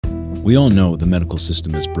We all know the medical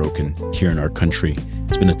system is broken here in our country.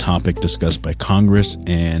 It's been a topic discussed by Congress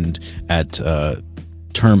and at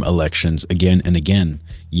term elections again and again,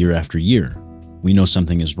 year after year. We know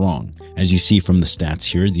something is wrong. As you see from the stats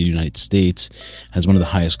here, the United States has one of the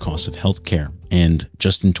highest costs of healthcare. And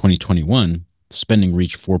just in 2021, spending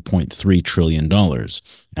reached $4.3 trillion,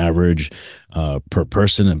 average per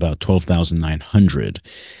person about 12,900.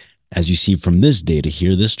 As you see from this data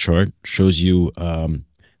here, this chart shows you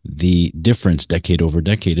the difference decade over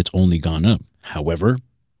decade. It's only gone up. However,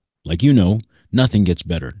 like you know, nothing gets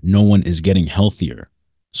better. No one is getting healthier.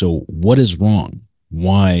 So what is wrong?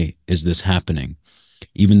 Why is this happening?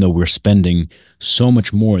 Even though we're spending so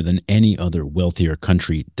much more than any other wealthier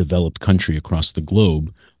country, developed country across the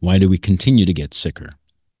globe, why do we continue to get sicker?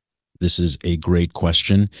 This is a great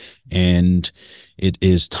question, and it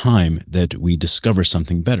is time that we discover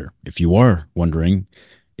something better. If you are wondering,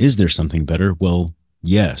 is there something better? Well,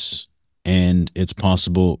 yes, and it's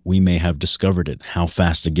possible we may have discovered it. How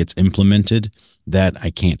fast it gets implemented, that I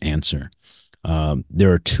can't answer.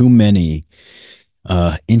 There are too many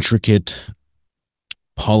intricate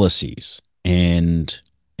policies and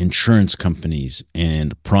insurance companies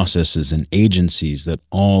and processes and agencies that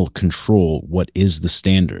all control what is the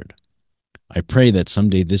standard. I pray that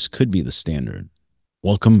someday this could be the standard.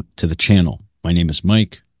 Welcome to the channel. My name is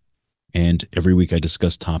Mike, and every week I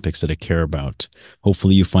discuss topics that I care about.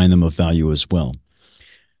 Hopefully you find them of value as well.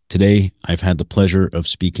 Today, I've had the pleasure of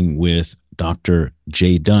speaking with Dr.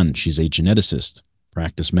 Dunn. She's a geneticist,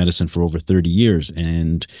 practiced medicine for over 30 years,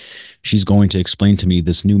 and she's going to explain to me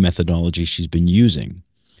this new methodology she's been using.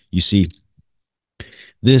 You see,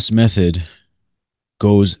 this method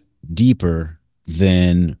goes deeper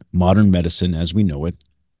than modern medicine as we know it,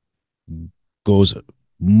 goes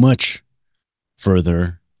much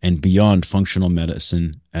further and beyond functional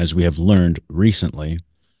medicine as we have learned recently,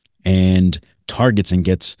 and targets and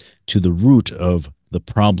gets to the root of the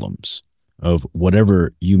problems of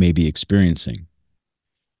whatever you may be experiencing.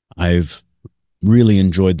 I've really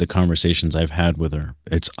enjoyed the conversations I've had with her.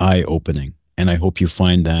 It's eye-opening, and I hope you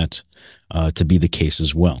find that to be the case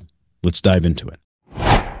as well. Let's dive into it.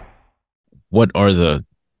 What are the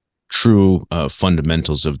true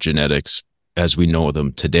fundamentals of genetics as we know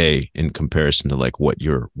them today in comparison to like what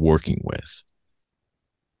you're working with?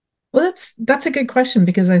 Well, that's a good question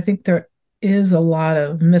because I think there is a lot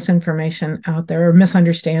of misinformation out there or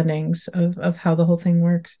misunderstandings of how the whole thing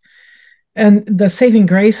works. And the saving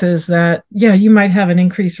grace is that, yeah, you might have an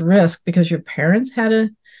increased risk because your parents had a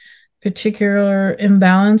particular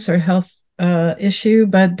imbalance or health issue,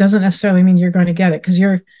 but doesn't necessarily mean you're going to get it because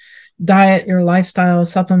your diet, your lifestyle,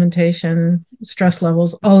 supplementation, stress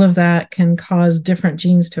levels, all of that can cause different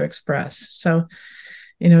genes to express. So,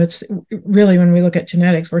 it's really, when we look at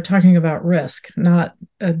genetics, we're talking about risk, not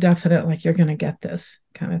a definite, like you're going to get this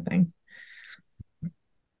kind of thing.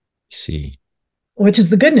 See. Which is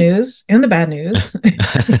the good news and the bad news.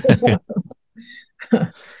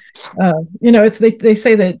 They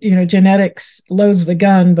say that genetics loads the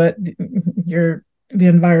gun, but the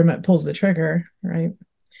environment pulls the trigger, right?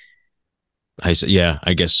 Yeah,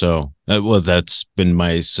 I guess so. Well, that's been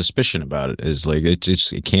my suspicion about it, is like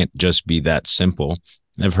it can't just be that simple.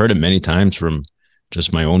 I've heard it many times from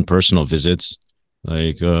just my own personal visits,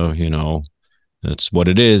 like that's what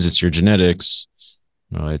it is. It's your genetics,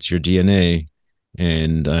 it's your DNA,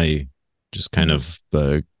 and I just kind of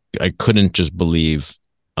I couldn't just believe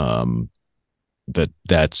that's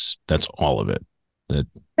all of it.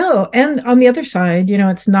 No, and on the other side,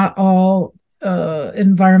 it's not all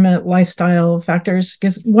environment, lifestyle factors.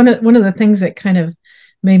 Because one of the things that kind of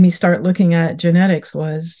made me start looking at genetics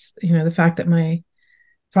was, the fact that my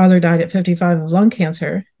father died at 55 of lung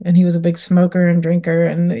cancer, and he was a big smoker and drinker,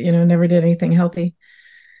 and never did anything healthy.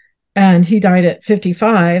 And he died at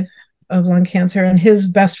 55 of lung cancer, and his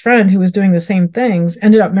best friend, who was doing the same things,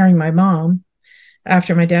 ended up marrying my mom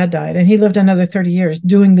after my dad died, and he lived another 30 years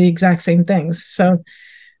doing the exact same things. So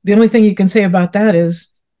the only thing you can say about that is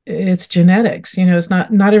it's genetics. It's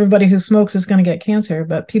not everybody who smokes is going to get cancer,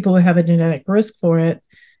 but people who have a genetic risk for it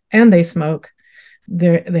and they smoke,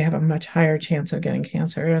 they have a much higher chance of getting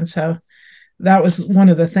cancer. And so that was one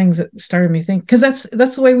of the things that started me thinking, because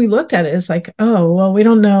that's the way we looked at it. It's like, oh, well, we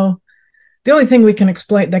don't know. The only thing we can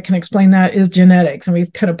explain that is genetics, and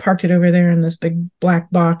we've kind of parked it over there in this big black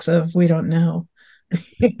box of we don't know.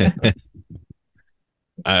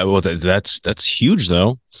 Well, that's huge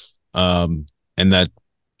though, and that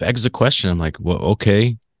begs the question. I'm like, well,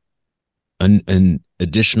 okay, an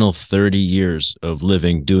additional 30 years of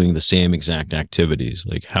living doing the same exact activities.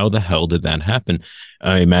 Like, how the hell did that happen?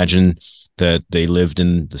 I imagine that they lived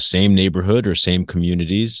in the same neighborhood or same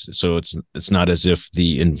communities, so it's not as if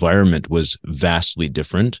the environment was vastly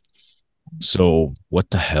different. So what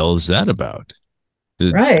the hell is that about?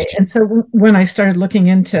 Right. And so when I started looking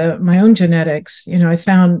into my own genetics, I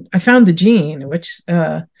found the gene, which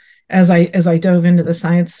as I dove into the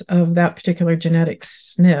science of that particular genetic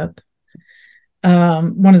SNP,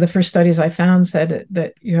 one of the first studies I found said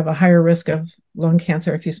that you have a higher risk of lung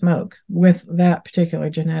cancer if you smoke with that particular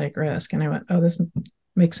genetic risk. And I went, oh, this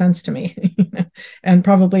makes sense to me. And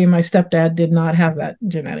probably my stepdad did not have that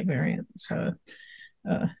genetic variant. So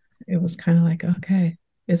uh, it was kind of like, okay,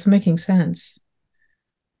 it's making sense.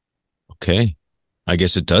 Okay. I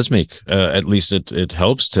guess it does make at least it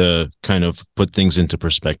helps to kind of put things into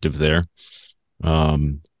perspective there.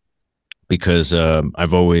 Um, because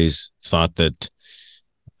I've always thought that,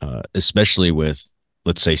 especially with,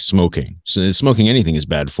 let's say, smoking. So smoking anything is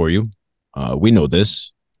bad for you. We know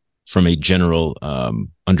this from a general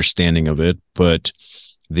understanding of it, but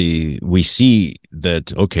we see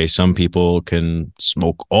that, okay, some people can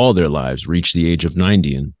smoke all their lives, reach the age of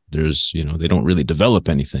 90, and there's, they don't really develop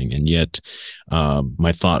anything. And yet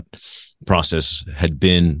my thought process had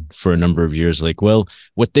been for a number of years like, well,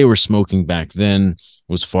 what they were smoking back then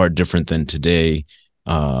was far different than today.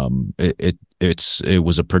 It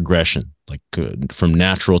was a progression, like from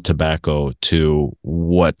natural tobacco to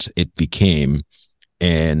what it became.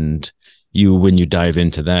 And when you dive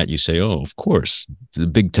into that, you say, oh, of course, the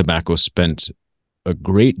big tobacco spent a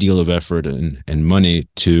great deal of effort and money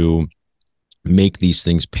to make these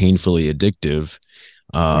things painfully addictive.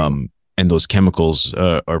 Right. And those chemicals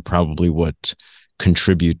are probably what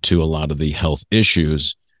contribute to a lot of the health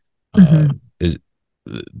issues. Uh, Mm-hmm. is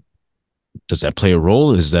Does that play a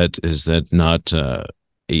role? Is that not a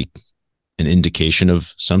an indication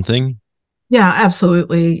of something? Yeah,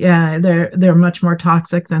 absolutely. Yeah, they're much more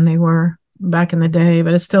toxic than they were back in the day,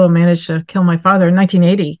 but it still managed to kill my father in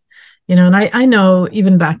 1980. And I know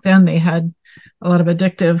even back then they had a lot of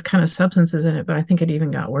addictive kind of substances in it, but I think it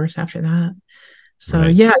even got worse after that. So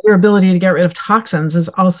Right. yeah, your ability to get rid of toxins is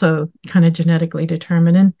also kind of genetically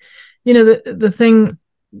determined. And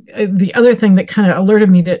the other thing that kind of alerted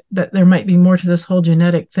me that there might be more to this whole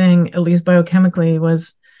genetic thing, at least biochemically,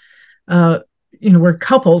 was uh, where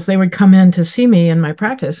couples they would come in to see me in my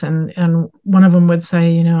practice, and one of them would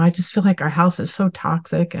say, I just feel like our house is so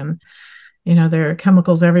toxic, and there are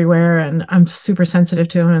chemicals everywhere, and I'm super sensitive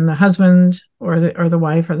to them. And the husband or the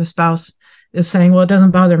wife or the spouse is saying, well, it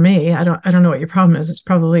doesn't bother me. I don't know what your problem is. It's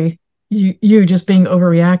probably you just being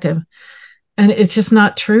overreactive. And it's just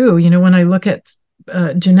not true. When I look at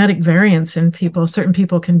genetic variants in people, certain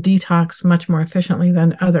people can detox much more efficiently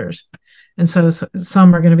than others. And so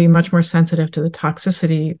some are going to be much more sensitive to the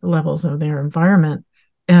toxicity levels of their environment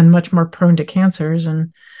and much more prone to cancers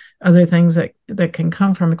and other things that can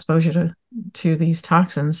come from exposure to these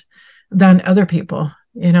toxins than other people.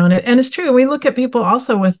 And it's true. We look at people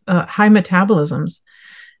also with high metabolisms.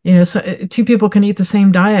 So two people can eat the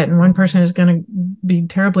same diet, and one person is going to be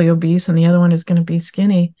terribly obese, and the other one is going to be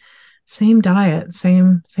skinny. Same diet,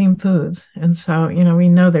 same foods, and so we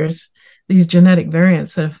know there's these genetic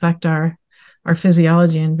variants that affect our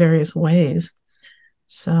physiology in various ways.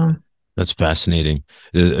 So That's fascinating.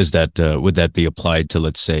 Is that would that be applied to,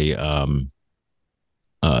 let's say,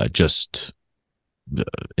 just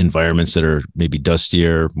environments that are maybe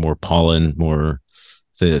dustier, more pollen, more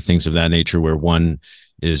things of that nature, where one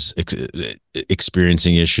is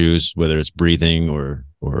experiencing issues, whether it's breathing or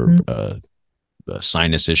mm,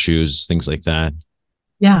 sinus issues, things like that.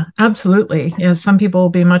 yeah, absolutely. Yeah, some people will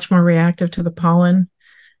be much more reactive to the pollen,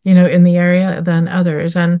 in the area than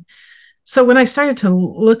others. And so when I started to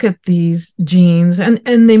look at these genes, and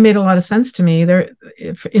they made a lot of sense to me, there,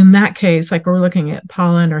 if in that case, like we're looking at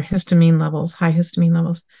pollen or histamine levels, high histamine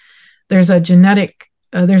levels, there's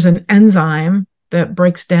an enzyme that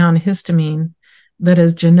breaks down histamine that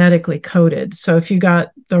is genetically coded. So if you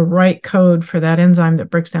got the right code for that enzyme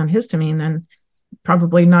that breaks down histamine, then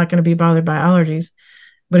probably not going to be bothered by allergies.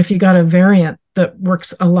 But if you got a variant that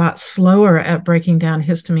works a lot slower at breaking down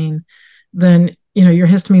histamine, then your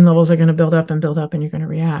histamine levels are going to build up and build up, and you're going to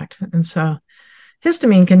react. And so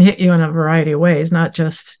histamine can hit you in a variety of ways, not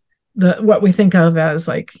just the what we think of as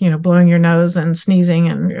like blowing your nose and sneezing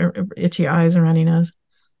and itchy eyes and runny nose.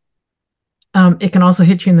 It can also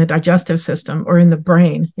hit you in the digestive system or in the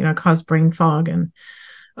brain, cause brain fog and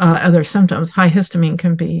other symptoms. High histamine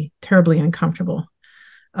can be terribly uncomfortable.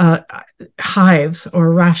 Uh, Hives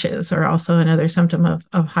or rashes are also another symptom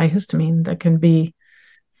of high histamine that can be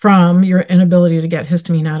from your inability to get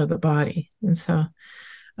histamine out of the body. And so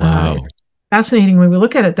it's Wow. fascinating when we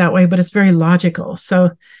look at it that way, but it's very logical.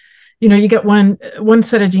 So, you get one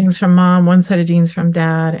set of genes from mom, one set of genes from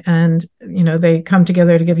dad, and they come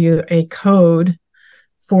together to give you a code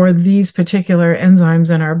for these particular enzymes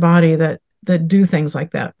in our body that do things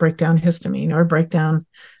like that, break down histamine or break down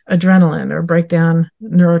adrenaline or break down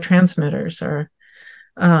neurotransmitters or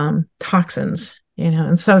toxins.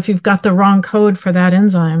 And so if you've got the wrong code for that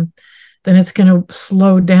enzyme, then it's going to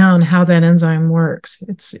slow down how that enzyme works.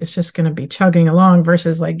 It's just going to be chugging along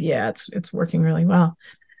versus like, yeah, it's working really well.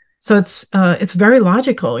 So it's very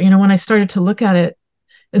logical. When I started to look at it,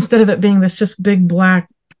 instead of it being this just big black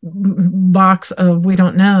box of we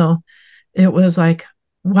don't know, it was like,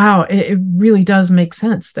 wow, it really does make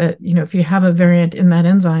sense that if you have a variant in that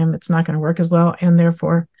enzyme, it's not going to work as well, and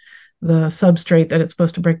therefore the substrate that it's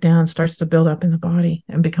supposed to break down starts to build up in the body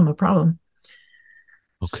and become a problem.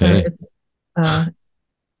 So Okay. it's yeah,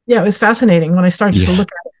 it was fascinating when I started to Yeah.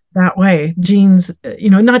 look at it that way. Genes,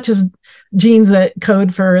 not just genes that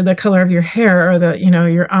code for the color of your hair or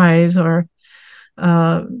your eyes or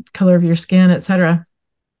color of your skin, etc.,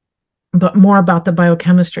 but more about the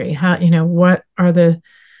biochemistry. How, what are the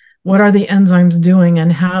enzymes doing,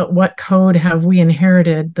 and what code have we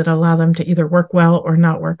inherited that allow them to either work well or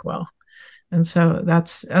not work well? And so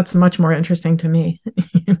that's much more interesting to me.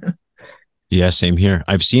 Yeah, same here.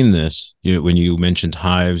 I've seen this when you mentioned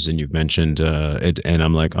hives and you've mentioned it, and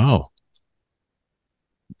I'm like, oh,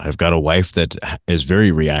 I've got a wife that is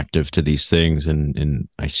very reactive to these things, and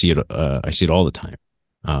I see it. I see it all the time.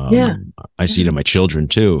 Yeah, I see it yeah, in my children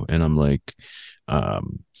too, and I'm like,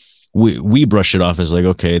 um, we brush it off as like,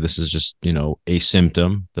 okay, this is just a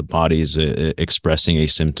symptom. The body's expressing a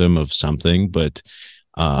symptom of something, but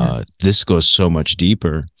yes, this goes so much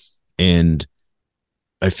deeper, and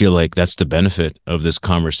I feel like that's the benefit of this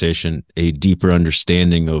conversation, a deeper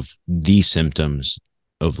understanding of the symptoms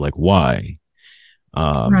of like why.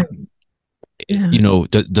 Um, right, yeah.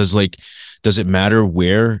 does it matter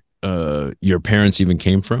where your parents even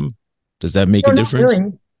came from? Does that make No, a not difference?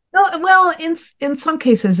 really. No, well, in some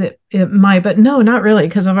cases it might, but no, not really,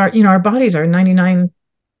 because of our bodies are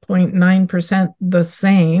 99.9% the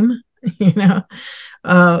same. You know,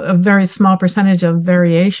 a very small percentage of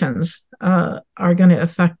variations are going to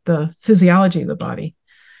affect the physiology of the body.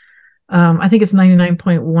 I think it's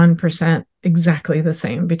 99.1% exactly the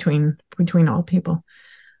same between all people.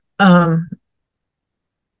 Um,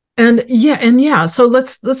 and yeah, so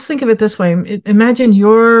let's think of it this way. Imagine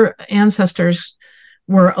your ancestors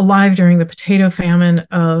were alive during the potato famine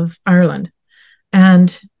of Ireland,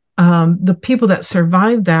 and the people that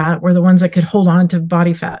survived that were the ones that could hold on to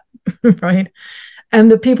body fat, right?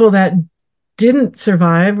 And the people that didn't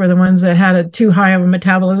survive were the ones that had a too high of a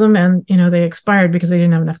metabolism, and they expired because they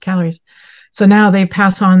didn't have enough calories. So now they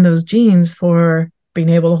pass on those genes for being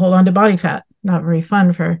able to hold on to body fat. Not very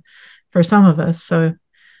fun for some of us. So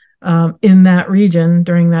in that region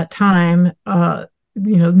during that time,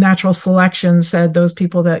 natural selection said those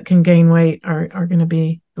people that can gain weight are going to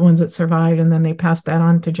be the ones that survive, and then they pass that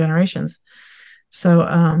on to generations. So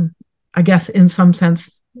I guess in some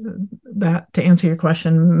sense, that to answer your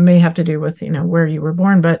question may have to do with where you were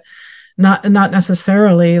born, but not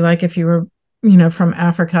necessarily like if you were from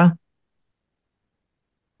Africa.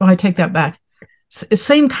 Well, I take that back.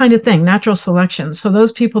 Same kind of thing, natural selection. So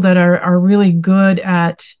those people that are really good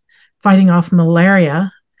at fighting off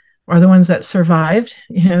malaria are the ones that survived,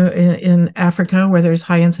 in Africa where there's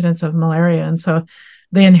high incidence of malaria, and so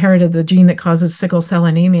they inherited the gene that causes sickle cell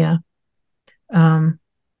anemia, um,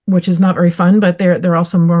 which is not very fun, but they're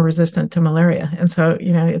also more resistant to malaria, and so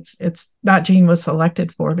it's that gene was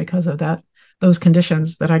selected for because of those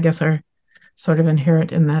conditions that I guess are sort of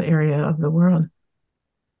inherent in that area of the world,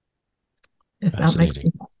 if that makes Fascinating.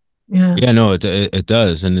 sense. Yeah, Yeah, no, it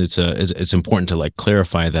does, and it's important to like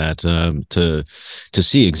clarify that to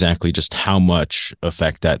see exactly just how much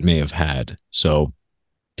effect that may have had. So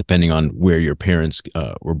depending on where your parents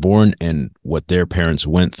were born and what their parents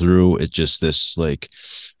went through, it's just this like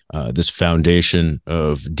this foundation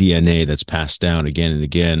of DNA that's passed down again and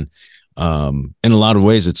again. In a lot of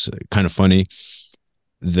ways, it's kind of funny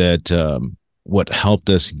that what helped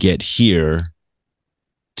us get here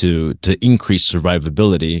to increase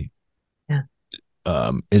survivability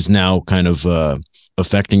yeah, is now kind of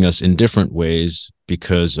affecting us in different ways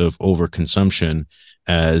because of overconsumption.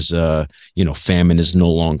 As famine is no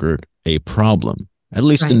longer a problem, at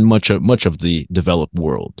least right, in much of the developed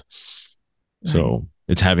world. right, So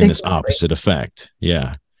it's having this exactly. opposite effect.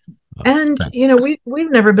 Yeah. And Okay.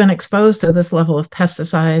 we've never been exposed to this level of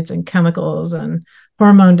pesticides and chemicals and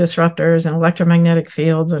hormone disruptors and electromagnetic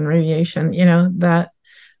fields and radiation, that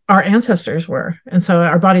our ancestors were. And so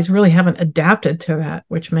our bodies really haven't adapted to that,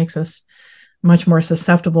 which makes us much more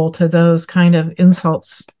susceptible to those kind of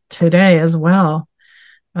insults today as well,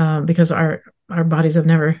 because our bodies have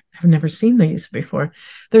never seen these before.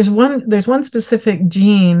 There's one specific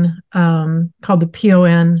gene called the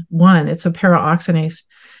PON1. It's a paraoxinase,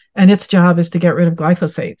 and its job is to get rid of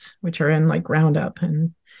glyphosates, which are in like Roundup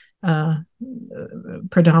and uh,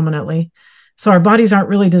 predominantly. So our bodies aren't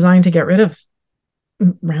really designed to get rid of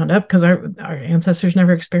Roundup because our ancestors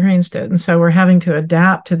never experienced it, and so we're having to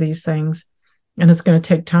adapt to these things, and it's going to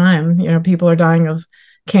take time. People are dying of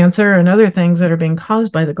cancer and other things that are being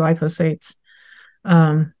caused by the glyphosates.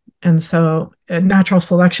 And so natural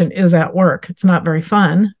selection is at work. It's not very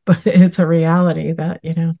fun, but it's a reality that,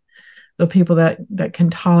 the people that can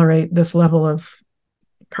tolerate this level of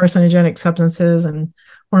carcinogenic substances and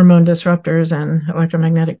hormone disruptors and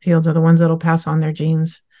electromagnetic fields are the ones that'll pass on their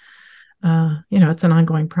genes. It's an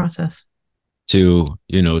ongoing process. To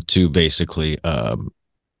basically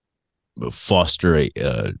foster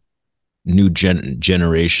a new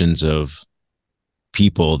generations of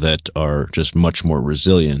people that are just much more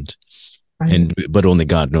resilient, Right. and but only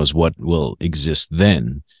God knows what will exist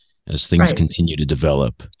then as things Right. continue to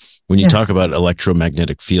develop. When you Yeah. talk about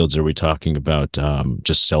electromagnetic fields, are we talking about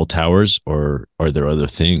just cell towers, or are there other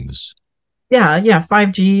things? Yeah. Yeah.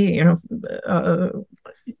 5G, uh,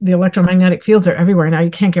 the electromagnetic fields are everywhere now.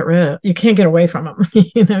 You can't get away from them.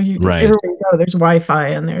 Right. Everywhere you go, there's Wi-Fi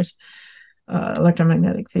and there's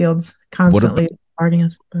electromagnetic fields What about constantly bombarding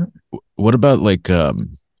us. But what about like uh,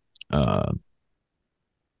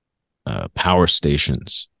 power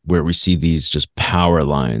stations where we see these just power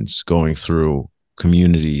lines going through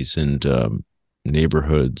communities and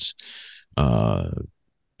neighborhoods? Uh,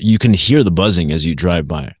 you can hear the buzzing as you drive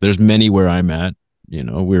by. There's many where I'm at.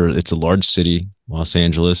 It's a large city, Los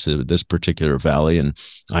Angeles, this particular valley, and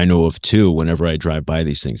I know of two. Whenever I drive by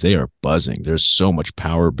these things, they are buzzing. There's so much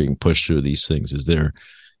power being pushed through these things. Is there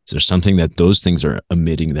something that those things are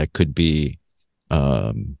emitting that could be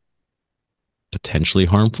um, potentially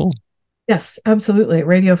harmful? yes, absolutely.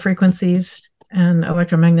 Radio frequencies and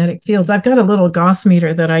electromagnetic fields. I've got a little Gauss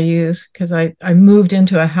meter that I use because I moved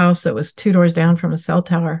into a house that was two doors down from a cell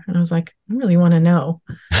tower. And I was like, I really want to know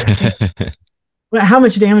how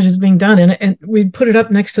much damage is being done. And we put it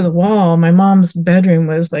up next to the wall. My mom's bedroom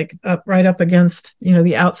was like right up against,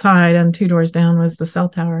 the outside, and two doors down was the cell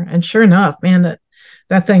tower. And sure enough, man,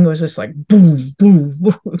 that thing was just like boom, boom,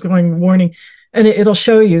 boom, going warning. And it'll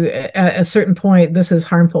show you at a certain point, this is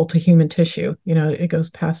harmful to human tissue. It goes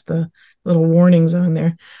past the little warning zone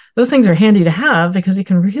there. Those things are handy to have because you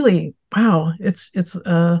can really, wow, it's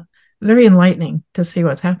very enlightening to see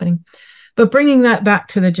what's happening. But bringing that back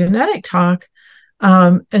to the genetic talk,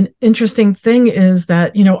 an interesting thing is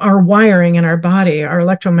that our wiring in our body, our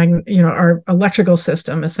electromagnet, our electrical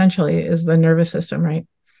system essentially is the nervous system, right?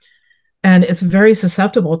 And it's very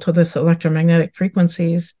susceptible to this electromagnetic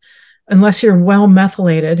frequencies unless you're well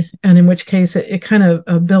methylated, and in which case it kind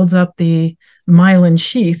of builds up the myelin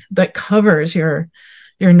sheath that covers your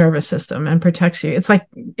nervous system and protects you. It's like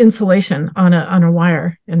insulation on a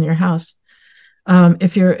wire in your house.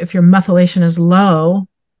 If your methylation is low,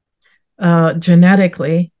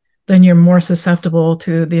 genetically, then you're more susceptible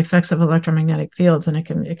to the effects of electromagnetic fields, and it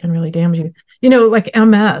can really damage you. Like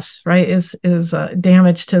MS, right? Is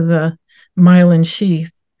damage to the myelin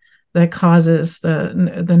sheath that causes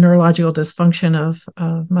the neurological dysfunction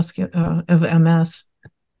of MS,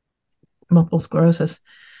 multiple sclerosis.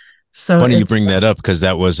 So Funny you it's bring that up because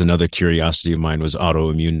that was another curiosity of mine was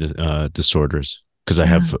autoimmune disorders. Because I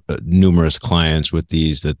yeah, have numerous clients with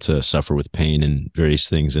these that suffer with pain and various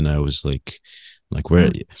things, and I was like where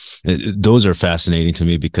yeah. those are fascinating to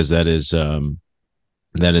me because that is the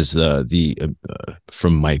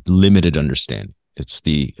from my limited understanding, it's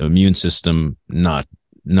the immune system not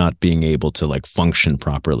being able to like function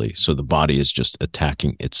properly, so the body is just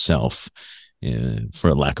attacking itself, for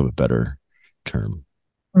a lack of a better term.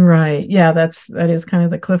 Right. Yeah, that is kind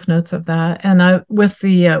of the cliff notes of that. And with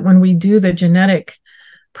the when we do the genetic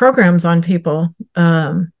programs on people,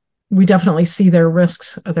 we definitely see their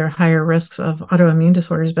higher risks of autoimmune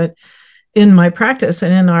disorders. But in my practice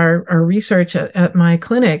and in our research at my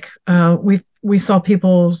clinic, we saw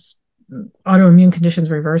people's autoimmune conditions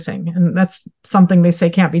reversing, and that's something they say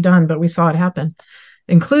can't be done, but we saw it happen.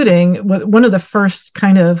 Including one of the first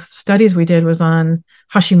kind of studies we did was on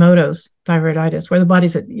Hashimoto's thyroiditis, where the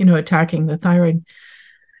body's attacking the thyroid.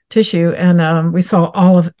 tissue, and we saw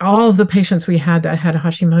all of the patients we had that had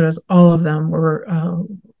Hashimoto's. All of them were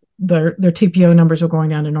their TPO numbers were going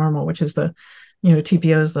down to normal, which is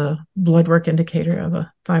TPO is the blood work indicator of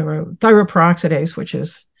a thyroperoxidase, which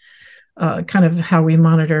is kind of how we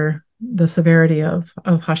monitor the severity of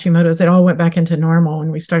Hashimoto's. It all went back into normal,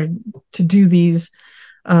 and we started to do these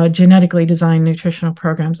genetically designed nutritional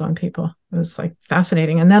programs on people. It was like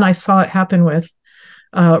fascinating. And then I saw it happen with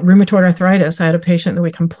rheumatoid arthritis. I had a patient that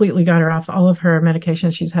we completely got her off all of her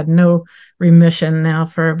medications. She's had no remission now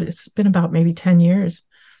for, it's been about maybe 10 years.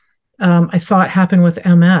 I saw it happen with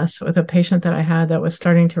MS with a patient that I had that was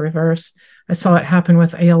starting to reverse. I saw it happen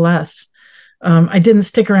with ALS. I didn't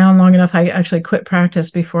stick around long enough. I actually quit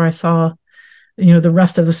practice before I saw, the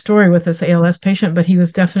rest of the story with this ALS patient, but he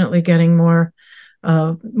was definitely getting more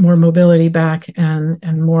mobility back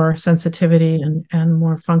and more sensitivity and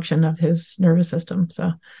more function of his nervous system.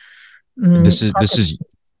 So This is this is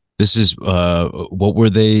this is what were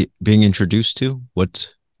they being introduced to?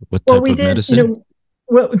 What well, type we of did, medicine?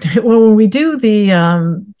 when we do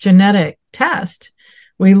the genetic test,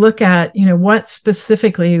 we look at,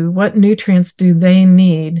 what nutrients do they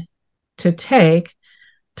need to take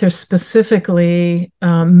to specifically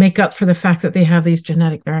make up for the fact that they have these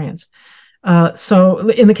genetic variants. So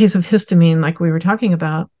in the case of histamine, like we were talking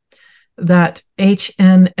about, that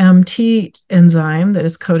HNMT enzyme that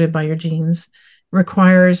is coded by your genes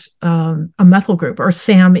requires a methyl group, or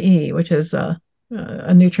SAMe, which is a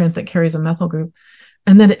nutrient that carries a methyl group.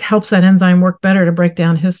 And then it helps that enzyme work better to break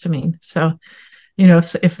down histamine. So,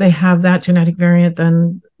 if they have that genetic variant,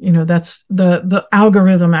 then, that's the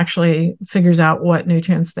algorithm actually figures out what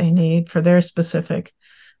nutrients they need for their specific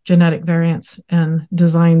genetic variants and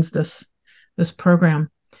designs this program.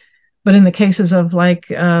 But in the cases of like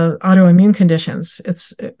autoimmune conditions,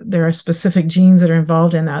 there are specific genes that are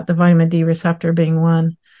involved in that, the vitamin D receptor being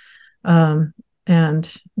one,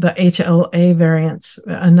 and the HLA variants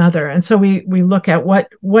another. And so we look at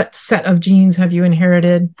what set of genes have you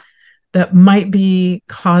inherited that might be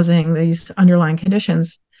causing these underlying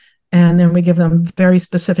conditions. And then we give them very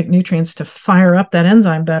specific nutrients to fire up that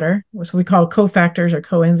enzyme better, which we call cofactors or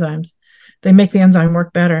coenzymes. They make the enzyme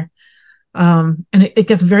work better. And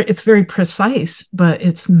it's very precise, but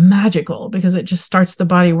it's magical because it just starts the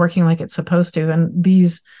body working like it's supposed to. And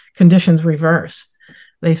these conditions reverse.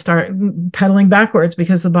 They start pedaling backwards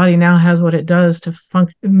because the body now has what it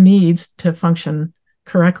needs to function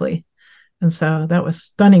correctly. And so that was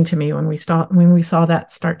stunning to me when we saw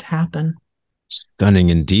that start to happen. Stunning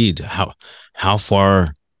indeed. How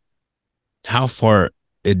far how far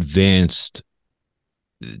advanced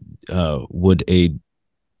would a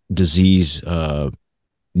disease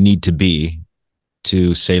need to be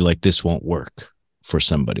to say like this won't work for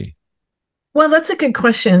somebody? Well, that's a good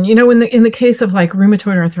question. In the case of like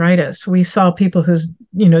rheumatoid arthritis, we saw people whose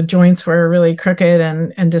joints were really crooked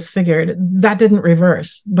and disfigured. That didn't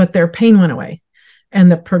reverse, but their pain went away,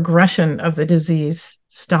 and the progression of the disease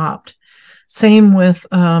stopped. Same with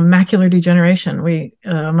macular degeneration.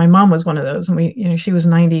 My mom was one of those, and she was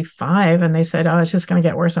 95, and they said, "Oh, it's just going to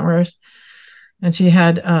get worse and worse." And she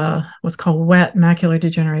had what's called wet macular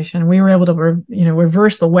degeneration. We were able to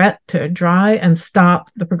reverse the wet to dry and stop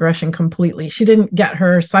the progression completely. She didn't get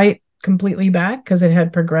her sight completely back because it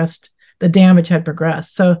had progressed. The damage had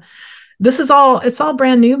progressed. So it's all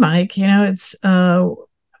brand new, Mike. It's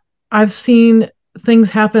I've seen things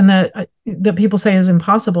happen that people say is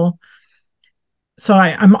impossible. So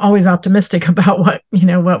I'm always optimistic about what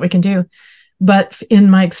we can do. But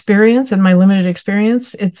in my experience and my limited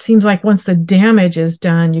experience, it seems like once the damage is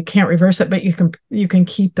done, you can't reverse it, but you can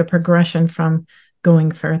keep the progression from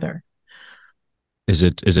going further.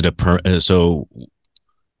 So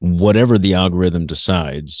whatever the algorithm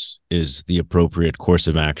decides is the appropriate course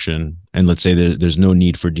of action, and let's say there's no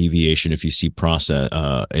need for deviation if you see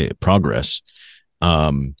progress.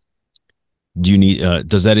 Does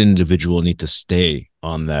that individual need to stay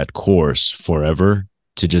on that course forever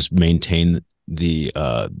to just maintain the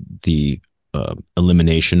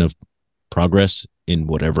elimination of progress in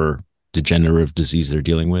whatever degenerative disease they're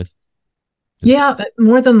dealing with? Yeah,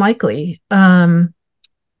 more than likely. Your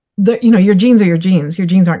genes are your genes. Your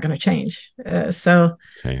genes aren't going to change. So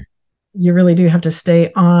Okay. you really do have to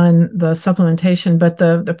stay on the supplementation, but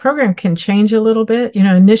the program can change a little bit.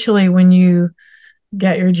 Initially when you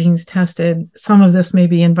get your genes tested, some of this may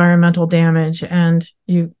be environmental damage, and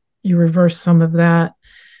you reverse some of that,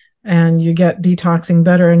 and you get detoxing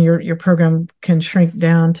better, and your program can shrink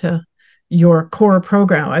down to your core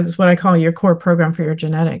program. That's what I call your core program for your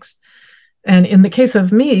genetics. And in the case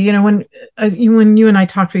of me, when you and I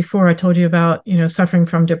talked before, I told you about, suffering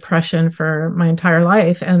from depression for my entire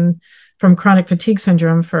life and from chronic fatigue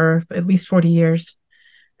syndrome for at least 40 years.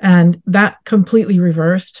 And that completely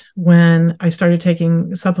reversed when I started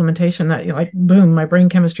taking supplementation. That, like, boom, my brain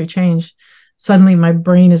chemistry changed. Suddenly my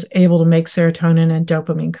brain is able to make serotonin and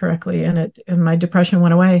dopamine correctly, and my depression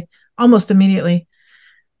went away almost immediately.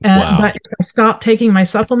 Wow. But if I stop taking my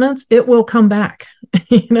supplements, it will come back.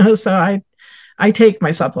 So I take my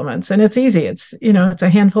supplements, and it's easy. It's a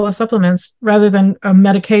handful of supplements rather than a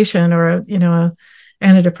medication or a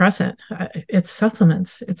antidepressant. It's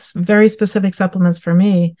supplements. It's very specific supplements for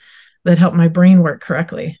me that help my brain work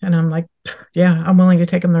correctly. And I'm like, yeah, I'm willing to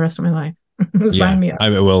take them the rest of my life. Yeah. Sign me up.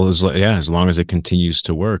 As long as it continues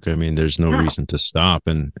to work, I mean, there's no Yeah, reason to stop.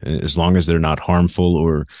 And as long as they're not harmful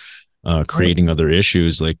or right, creating other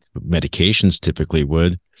issues like medications typically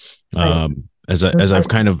would. right. As I've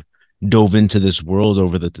kind of dove into this world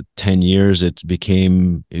over the 10 years, it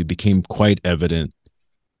became quite evident,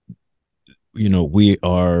 we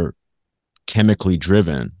are chemically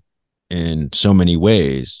driven in so many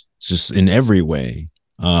ways, just in every way.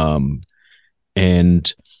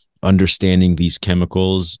 And understanding these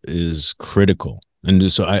chemicals is critical.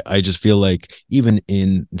 And so I just feel like even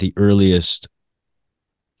in the earliest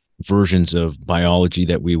versions of biology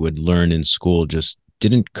that we would learn in school just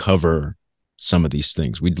didn't cover some of these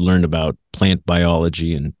things. We'd learn about plant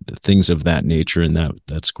biology and things of that nature, and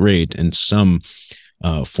that's great. And some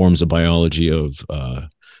forms of biology of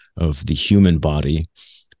the human body,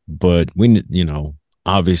 but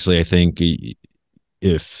obviously, I think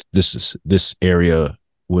if this area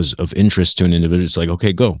was of interest to an individual, it's like,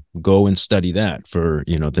 okay, go and study that for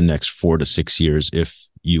the next 4 to 6 years if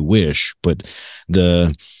you wish. But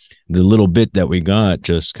the the little bit that we got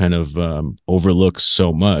just kind of overlooks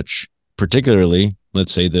so much, particularly,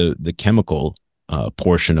 let's say, the chemical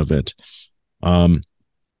portion of it. Um,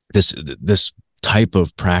 this type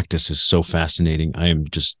of practice is so fascinating.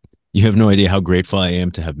 You have no idea how grateful I am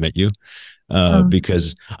to have met you, Um,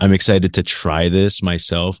 because I'm excited to try this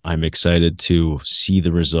myself. I'm excited to see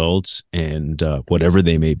the results and whatever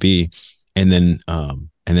they may be, and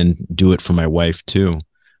then do it for my wife too.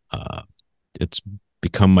 Uh, it's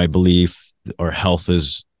become my belief our health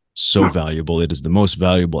is so valuable. It is the most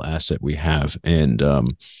valuable asset we have, and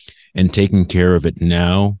taking care of it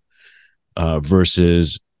now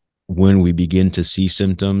versus when we begin to see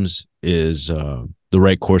symptoms is the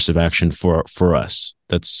right course of action for us.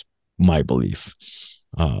 That's my belief.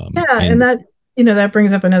 yeah, and And that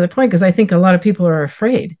brings up another point because I think a lot of people are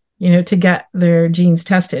afraid, to get their genes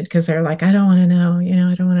tested because they're like, I don't want to know,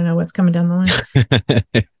 I don't want to know what's coming down the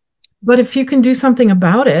line. But if you can do something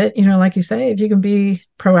about it, like you say, if you can be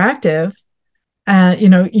proactive,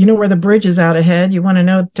 where the bridge is out ahead, you want to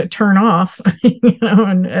know to turn off,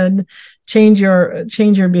 and change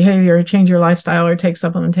your behavior, change your lifestyle, or take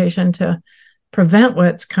supplementation to prevent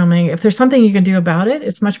what's coming. If there's something you can do about it,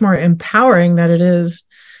 it's much more empowering than it is,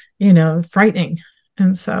 frightening.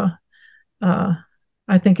 And so, uh,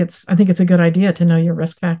 I think it's a good idea to know your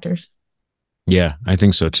risk factors. yeah, I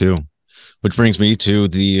think so too. Which brings me to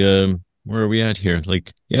the where are we at here?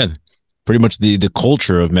 Like, yeah, pretty much the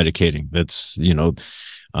culture of medicating. That's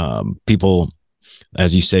people,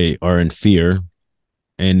 as you say, are in fear,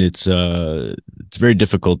 and it's very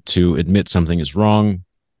difficult to admit something is wrong.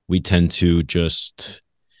 We tend to just,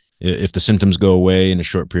 if the symptoms go away in a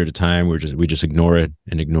short period of time, we just ignore it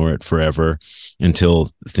and ignore it forever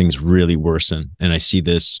until things really worsen. And I see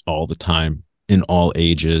this all the time in all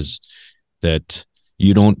ages, that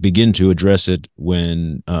you don't begin to address it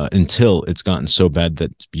when until it's gotten so bad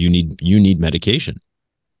that you need medication.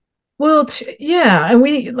 Well, yeah, and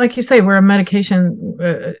we, like you say, we're a medication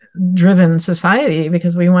driven society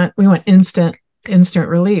because we want instant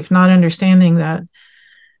relief, not understanding that,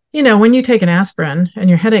 when you take an aspirin and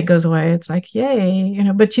your headache goes away, it's like, yay,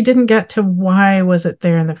 but you didn't get to why was it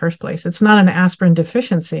there in the first place. It's not an aspirin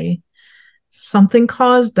deficiency. Something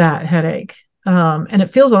caused that headache. And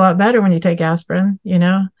it feels a lot better when you take aspirin,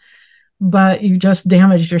 but you just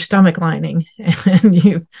damaged your stomach lining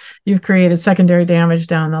and you've created secondary damage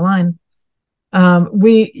down the line.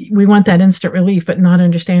 We want that instant relief, but not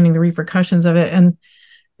understanding the repercussions of it. And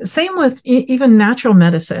same with even natural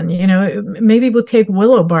medicine. Maybe we'll take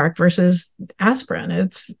willow bark versus aspirin.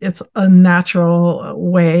 It's a natural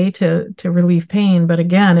way to relieve pain, but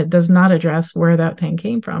again, it does not address where that pain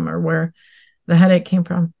came from or where the headache came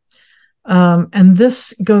from. And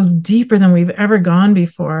this goes deeper than we've ever gone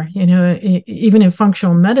before. Even in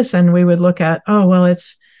functional medicine, we would look at, oh, well,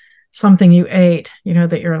 it's something you ate,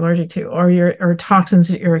 that you're allergic to, or toxins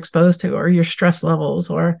that you're exposed to, or your stress levels,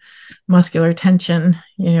 or muscular tension.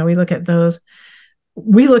 We look at those.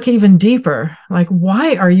 We look even deeper, like,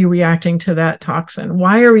 why are you reacting to that toxin?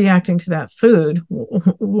 Why are you reacting to that food?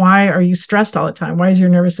 Why are you stressed all the time? Why is your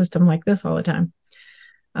nervous system like this all the time?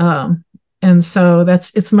 Um, and so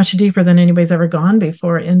it's much deeper than anybody's ever gone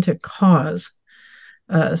before into cause.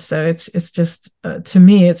 So it's just to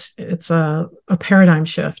me it's a paradigm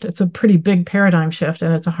shift. It's a pretty big paradigm shift,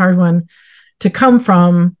 and it's a hard one to come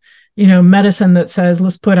from. Medicine that says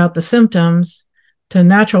let's put out the symptoms, to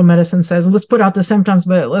natural medicine says let's put out the symptoms,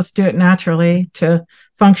 but let's do it naturally, to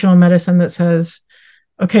functional medicine that says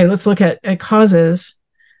okay, let's look at causes.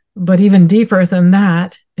 But even deeper than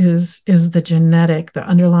that is the genetic, the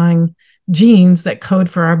underlying genes that code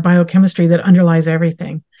for our biochemistry that underlies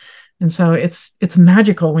everything. And so it's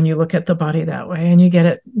magical when you look at the body that way, and you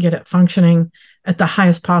get it functioning at the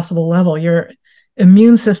highest possible level. Your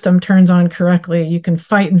immune system turns on correctly. You can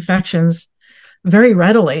fight infections very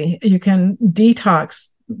readily. You can detox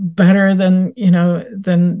better than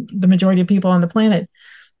the majority of people on the planet.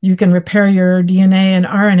 You can repair your DNA and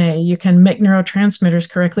RNA. You can make neurotransmitters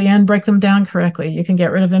correctly and break them down correctly. You can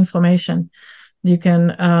get rid of inflammation. You can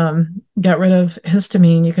get rid of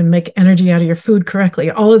histamine. You can make energy out of your food correctly.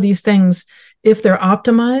 All of these things, if they're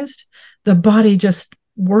optimized, the body just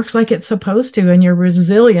works like it's supposed to, and your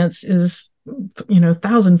resilience is,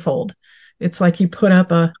 thousandfold. It's like you put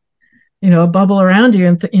up a bubble around you,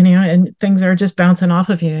 and things are just bouncing off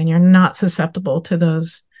of you, and you're not susceptible to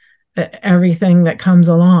those everything that comes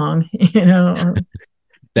along, or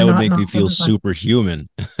That would make not me feel superhuman.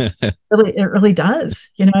 really, it really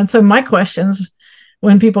does, and so my questions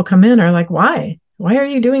when people come in are like, why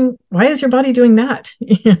is your body doing that?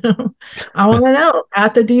 I want to know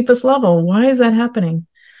at the deepest level, why is that happening?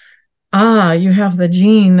 You have the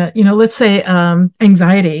gene that, let's say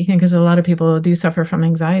anxiety, because a lot of people do suffer from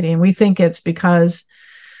anxiety, and we think it's because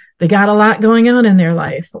they got a lot going on in their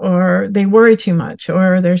life, or they worry too much,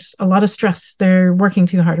 or there's a lot of stress, they're working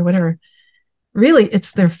too hard, or whatever. Really,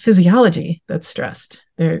 it's their physiology that's stressed.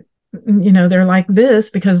 They're like this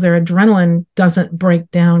because their adrenaline doesn't break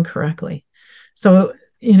down correctly. So,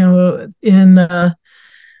 in the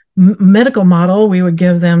medical model, we would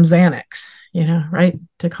give them Xanax, right,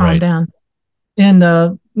 to calm Right. down. In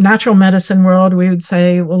the natural medicine world, we would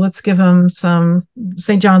say, well, let's give them some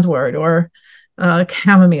St. John's wort or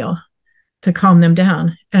chamomile to calm them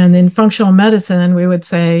down. And in functional medicine, we would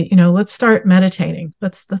say, let's start meditating.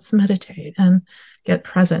 Let's meditate and get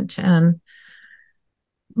present.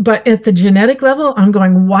 But at the genetic level, I'm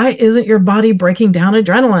going, why isn't your body breaking down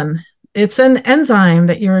adrenaline? It's an enzyme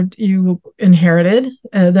that you inherited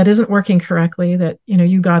that isn't working correctly, that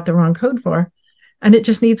you got the wrong code for, and it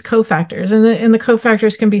just needs cofactors. And the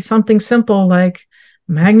cofactors can be something simple like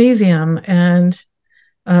magnesium and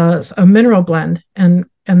a mineral blend, and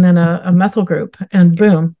then a methyl group, and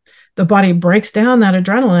boom, the body breaks down that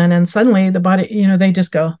adrenaline, and suddenly the body, they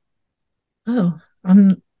just go, oh,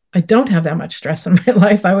 I don't have that much stress in my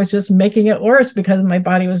life. I was just making it worse because my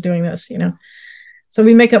body was doing this. So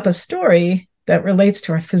we make up a story that relates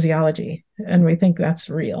to our physiology, and we think that's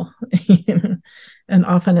real, and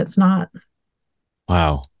often it's not.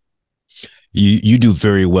 Wow. You do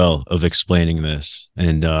very well of explaining this,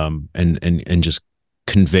 and just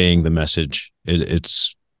conveying the message.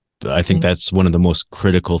 It's I think that's one of the most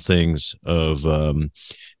critical things of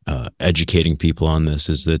educating people on this,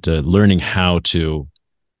 is that learning how to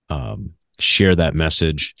share that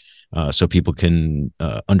message, so people can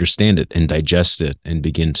understand it and digest it and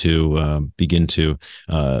begin to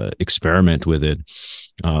experiment with it.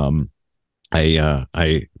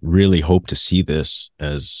 I really hope to see this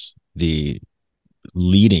as the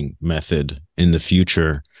leading method in the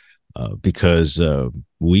future, because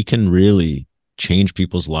we can really change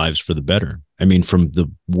people's lives for the better. I mean, from the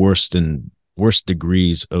worst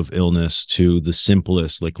degrees of illness to the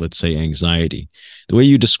simplest, like, let's say, anxiety. The way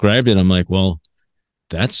you described it, I'm like, well,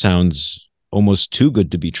 that sounds almost too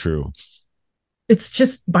good to be true. It's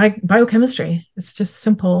just biochemistry. It's just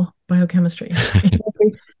simple biochemistry.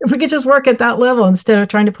 If we could just work at that level instead of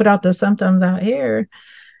trying to put out the symptoms out here,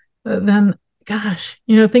 then gosh,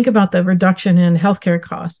 think about the reduction in healthcare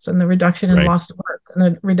costs, and the reduction in Right. lost work, and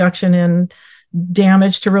the reduction in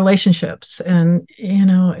damage to relationships. And,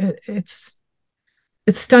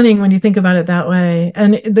 it's stunning when you think about it that way.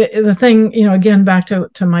 And the thing, again, back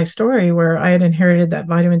to my story where I had inherited that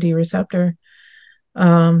vitamin D receptor.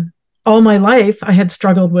 All my life, I had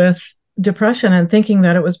struggled with depression, and thinking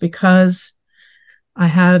that it was because I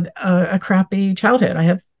had a crappy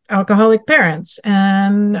childhood. alcoholic parents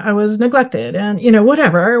and I was neglected and,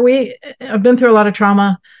 whatever. I've been through a lot of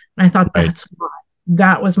trauma. And I thought Right. that's why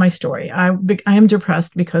that was my story. I am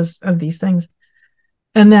depressed because of these things.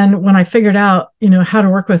 And then when I figured out, how to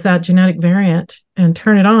work with that genetic variant and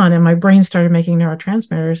turn it on, and my brain started making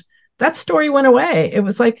neurotransmitters, that story went away. It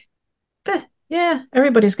was like, yeah,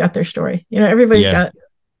 everybody's got their story. Everybody's Yeah. got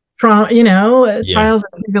trauma, Yeah. trials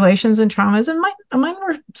and tribulations and traumas, and mine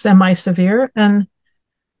were semi-severe, and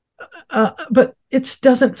but it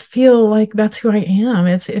doesn't feel like that's who I am.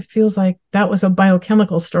 It feels like that was a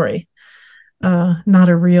biochemical story, not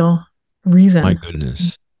a real My reason.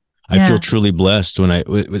 goodness. I feel Yeah, truly blessed when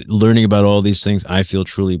learning about all these things. I feel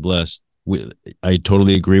truly blessed. I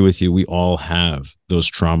totally agree with you. We all have those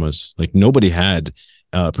traumas. Like nobody had,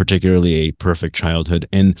 particularly a perfect childhood,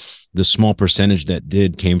 and the small percentage that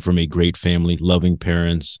did came from a great family, loving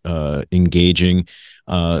parents, engaging,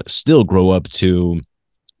 still grow up to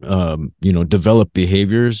develop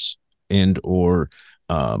behaviors and or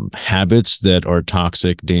habits that are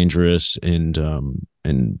toxic, dangerous, and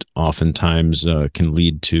oftentimes can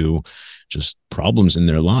lead to just problems in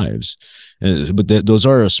their lives. But those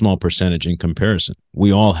are a small percentage in comparison.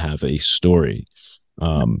 We all have a story,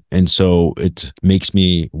 and so it makes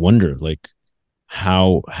me wonder, like,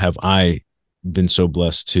 how have I been so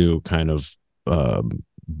blessed to kind of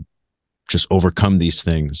just overcome these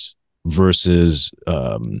things versus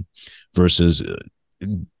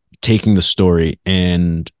taking the story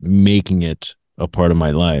and making it a part of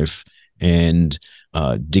my life and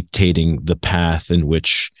dictating the path in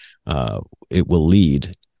which it will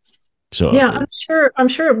lead. So yeah, I'm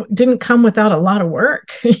sure it didn't come without a lot of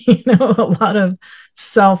work, a lot of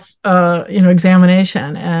self,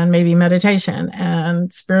 examination and maybe meditation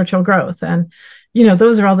and spiritual growth. And,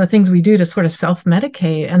 those are all the things we do to sort of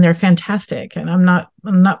self-medicate, and they're fantastic. And I'm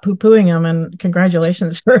not poo-pooing them. And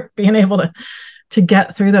congratulations for being able to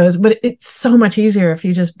get through those. But it's so much easier if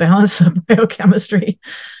you just balance the biochemistry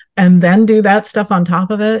and then do that stuff on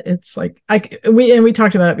top of it. It's like we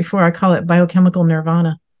talked about it before. I call it biochemical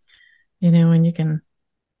nirvana, and you can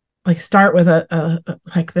like start with a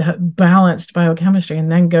like the balanced biochemistry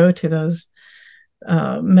and then go to those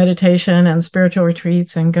meditation and spiritual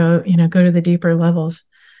retreats and go to the deeper levels.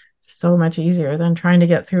 So much easier than trying to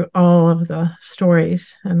get through all of the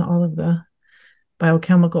stories and all of the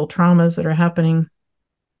biochemical traumas that are happening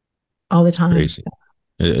all the it's time. crazy.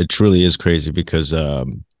 It truly is crazy because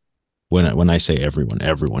when I say everyone,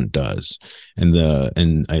 everyone does,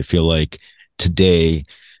 and I feel like today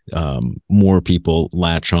more people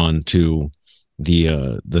latch on to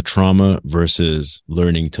the trauma versus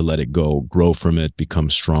learning to let it go, grow from it, become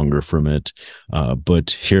stronger from it. But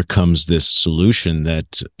here comes this solution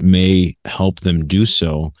that may help them do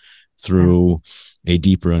so Yeah, through a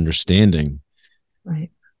deeper understanding. right.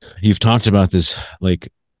 You've talked about this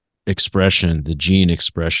like expression, the gene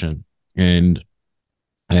expression, and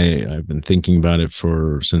I've been thinking about it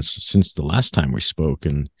for since the last time we spoke,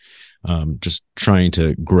 and just trying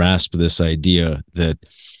to grasp this idea that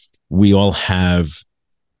we all have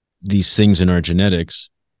these things in our genetics,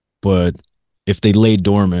 but if they lay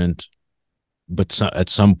dormant, but at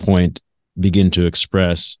some point begin to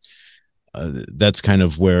express, that's kind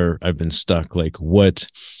of where I've been stuck. Like,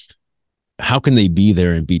 how can they be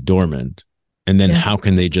there and be dormant? And then Yeah, how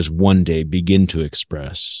can they just one day begin to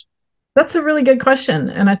express? that's a really good question,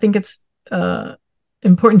 and I think it's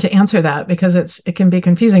important to answer that because it can be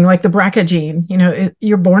confusing. Like the BRCA gene,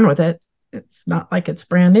 you're born with it. It's not like it's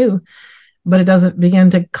brand new, but it doesn't begin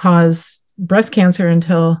to cause breast cancer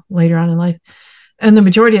until later on in life. And the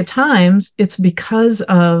majority of times, it's because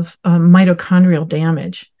of mitochondrial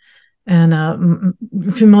damage. And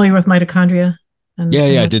familiar with mitochondria and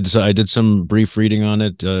Yeah. what? I did some brief reading on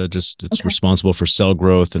it. Just it's Okay, responsible for cell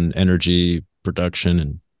growth and energy production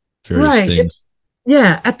and various right. things.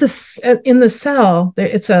 Yeah, in the cell,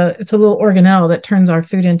 it's a little organelle that turns our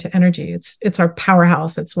food into energy. It's our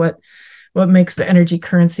powerhouse. It's what makes the energy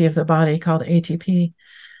currency of the body called ATP.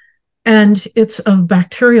 And it's of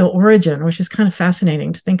bacterial origin, which is kind of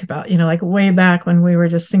fascinating to think about. Like way back when we were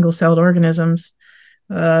just single-celled organisms,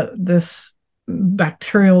 this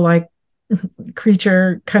bacterial-like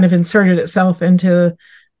creature kind of inserted itself into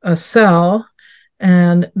a cell,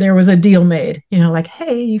 and there was a deal made. Like,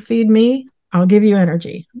 hey, you feed me, I'll give you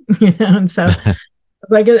energy. And so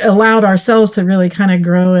like it allowed our cells to really kind of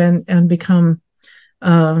grow and become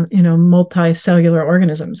multicellular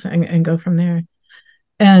organisms and go from there.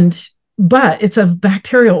 And but it's of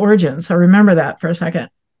bacterial origin, so remember that for a second.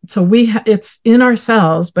 So it's in our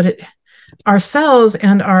cells, but our cells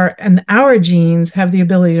and our genes have the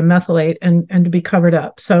ability to methylate and to be covered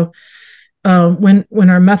up. So when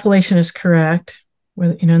our methylation is correct,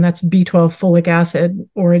 and that's B12 folic acid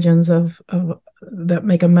origins of that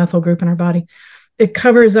make a methyl group in our body. It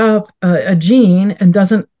covers up a gene and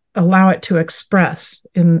doesn't allow it to express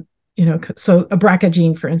in, so a BRCA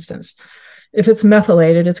gene, for instance, if it's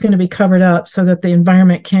methylated, it's going to be covered up so that the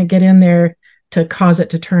environment can't get in there to cause it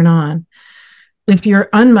to turn on. If you're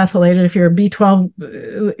unmethylated, if your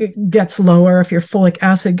B12 gets lower, if your folic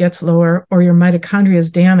acid gets lower, or your mitochondria is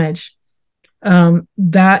damaged,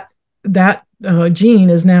 that gene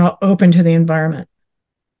is now open to the environment.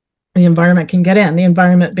 The environment can get in. The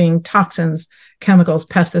environment being toxins, chemicals,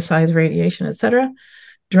 pesticides, radiation, etc.,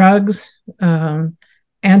 drugs,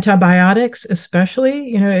 antibiotics,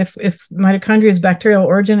 especially. If mitochondria is bacterial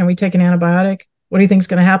origin and we take an antibiotic, what do you think is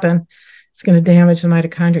going to happen? It's going to damage the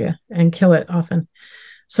mitochondria and kill it often.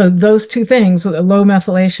 So those two things, low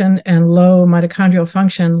methylation and low mitochondrial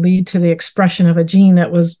function, lead to the expression of a gene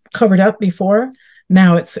that was covered up before.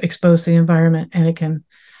 Now it's exposed to the environment and it can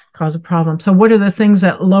cause a problem. So what are the things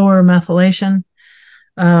that lower methylation?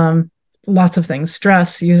 Lots of things.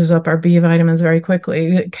 Stress uses up our B vitamins very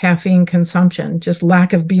quickly. Caffeine consumption, just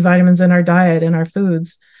lack of B vitamins in our diet and our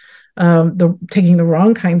foods. Taking the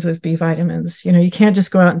wrong kinds of B vitamins. You can't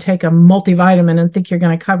just go out and take a multivitamin and think you're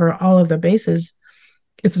going to cover all of the bases.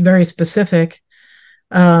 It's very specific.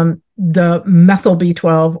 The methyl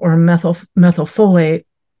B12 or methylfolate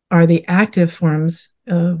are the active forms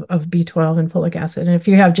of B12 and folic acid. And if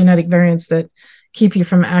you have genetic variants that keep you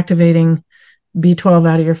from activating B12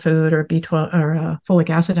 out of your food or B12 or folic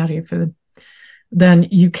acid out of your food, then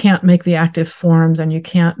you can't make the active forms and you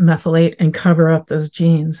can't methylate and cover up those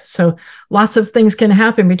genes. So lots of things can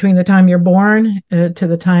happen between the time you're born to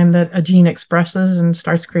the time that a gene expresses and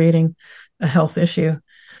starts creating a health issue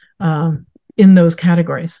in those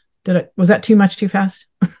categories. Was that too much, too fast?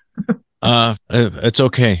 It's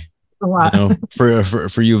okay. A lot.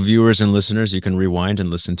 For you viewers and listeners, you can rewind and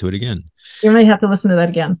listen to it again. You may have to listen to that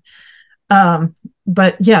again.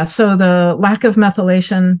 But yeah, so the lack of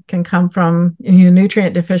methylation can come from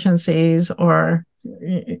nutrient deficiencies or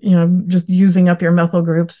just using up your methyl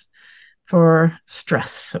groups for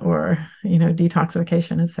stress or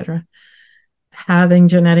detoxification, etc. Having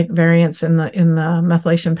genetic variants in the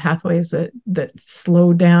methylation pathways that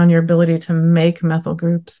slow down your ability to make methyl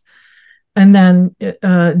groups. And then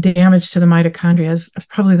damage to the mitochondria is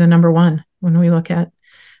probably the number one when we look at,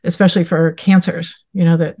 especially for cancers,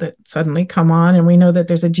 that suddenly come on, and we know that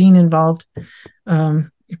there's a gene involved.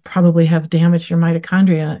 You probably have damaged your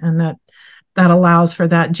mitochondria, and that allows for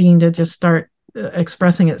that gene to just start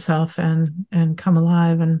expressing itself and come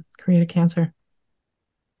alive and create a cancer.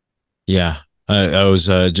 Yeah. I was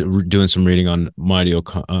doing some reading on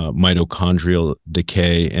mitochondrial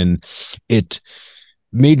decay, and it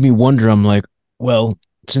made me wonder. I'm like, well,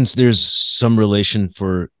 since there's some relation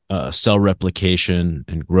for cell replication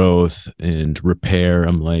and growth and repair,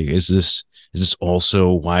 I'm like, is this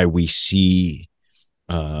also why we see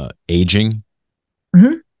aging?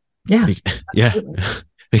 Mm-hmm. Yeah. Yeah.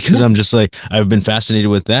 Because yeah. I'm just like, I've been fascinated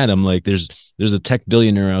with that. I'm like, there's a tech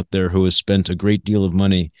billionaire out there who has spent a great deal of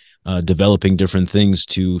money developing different things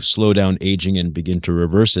to slow down aging and begin to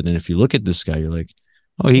reverse it. And if you look at this guy, you're like,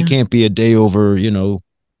 oh, he can't be a day over,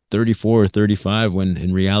 34 or 35, when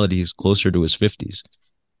in reality he's closer to his 50s,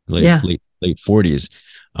 late 40s.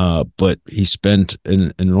 But he spent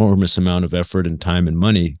an enormous amount of effort and time and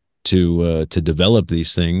money to develop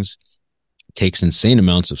these things. Takes insane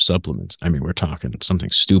amounts of supplements. I mean, we're talking something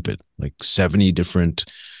stupid, like 70 different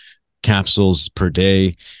capsules per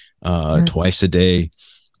day, twice a day.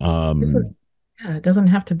 It doesn't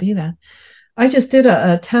have to be that. I just did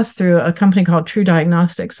a test through a company called True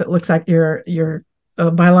Diagnostics that looks at your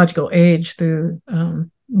biological age through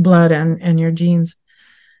blood and your genes.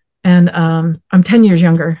 And I'm 10 years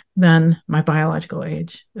younger than my biological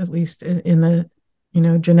age, at least in the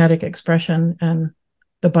genetic expression and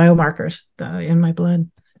the biomarkers in my blood.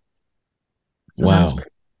 So wow.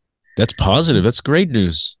 That's positive. That's great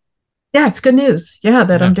news. Yeah, it's good news. Yeah,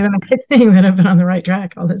 that I'm doing a good thing, that I've been on the right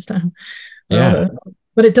track all this time. Yeah.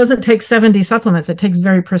 But it doesn't take 70 supplements. It takes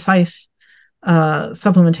very precise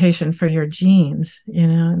supplementation for your genes,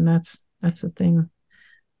 and that's the thing.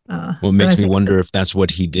 Well, it makes me wonder if that's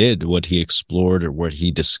what he did, what he explored, or what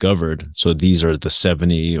he discovered. So these are the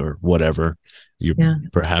 70 or whatever.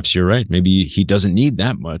 Perhaps you're right. Maybe he doesn't need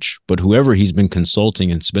that much, but whoever he's been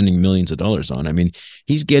consulting and spending millions of dollars on, I mean,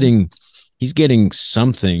 he's getting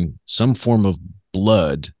something, some form of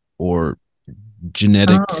blood or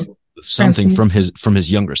genetic something from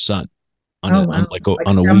his younger son on a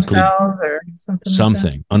weekly or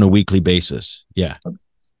something on a weekly basis. Yeah.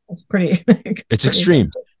 It's pretty. It's extreme.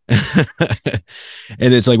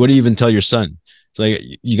 And it's like, what do you even tell your son? It's like,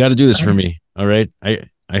 you got to do this for Right. me. All right.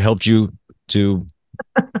 I helped you to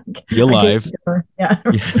be I gave alive. you her. Yeah.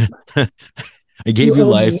 Yeah. I gave You you owe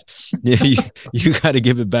me. life. You got to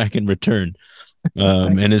give it back in return.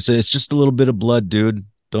 And Exactly. it's just a little bit of blood, dude.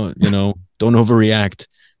 Don't overreact.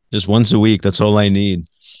 Just once a week. That's all I need.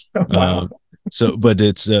 Uh, Wow. but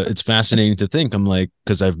it's fascinating to think. I'm like,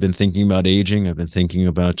 because I've been thinking about aging. I've been thinking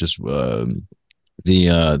about just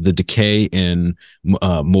the decay and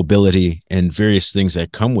mobility and various things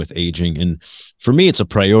that come with aging. And for me, it's a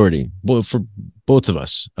priority. Well, for both of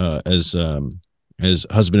us, as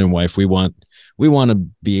husband and wife, we want to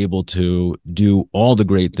be able to do all the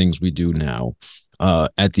great things we do now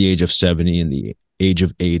at the age of 70 and the age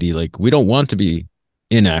of 80. Like, we don't want to be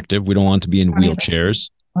inactive. We don't want to be in I don't either. wheelchairs.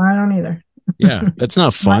 I don't either. Yeah, that's not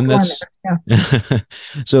Not fun. going That's there.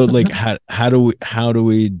 so, like, Yeah. how do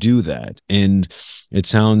we do that? And it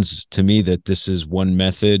sounds to me that this is one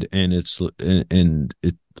method, and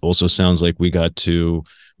it also sounds like we got to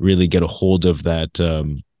really get a hold of that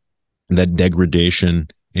degradation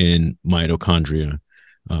in mitochondria.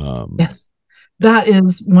 Um, Yes. That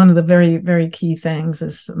is one of the very, very key things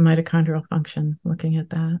is mitochondrial function, looking at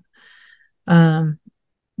that. Um,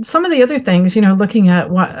 some of the other things, looking at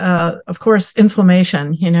what, of course,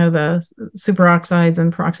 inflammation, the superoxides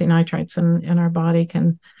and peroxynitrites in our body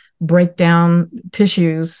can break down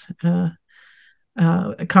tissues,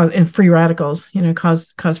 cause and free radicals,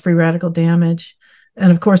 cause free radical damage.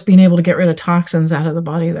 And of course, being able to get rid of toxins out of the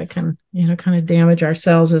body that can, kind of damage our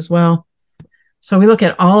cells as well. So we look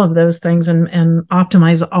at all of those things and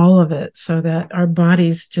optimize all of it so that our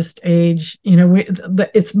bodies just age.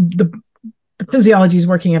 It's the physiology is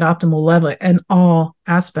working at optimal level in all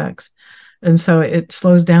aspects, and so it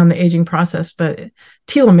slows down the aging process. But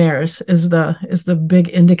telomeres is the big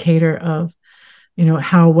indicator of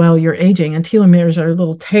how well you're aging, and telomeres are a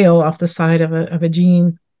little tail off the side of a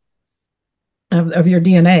gene of your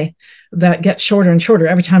DNA that gets shorter and shorter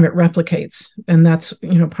every time it replicates, and that's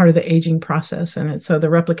part of the aging process. And so the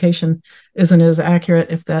replication isn't as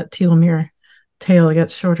accurate if that telomere tail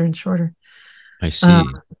gets shorter and shorter. I Um,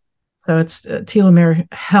 see. so it's telomere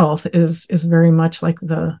health is very much like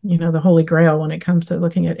the holy grail when it comes to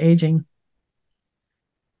looking at aging.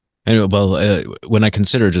 And well, when I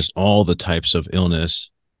consider just all the types of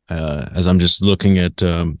illness, as I'm just looking at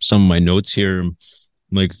some of my notes here,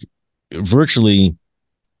 like, virtually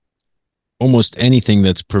almost anything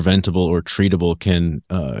that's preventable or treatable can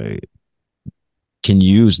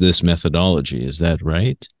use this methodology. Is that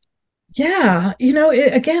right? Yeah,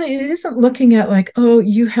 again, it isn't looking at like, oh,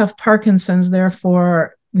 you have Parkinson's,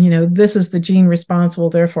 therefore, this is the gene responsible,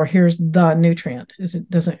 therefore, here's the nutrient. It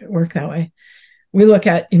doesn't work that way. We look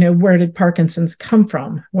at, where did Parkinson's come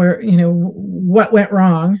from? Where, what went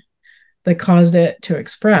wrong that caused it to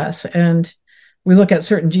express? And we look at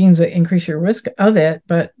certain genes that increase your risk of it.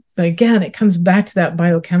 But again, it comes back to that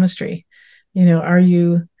biochemistry. Are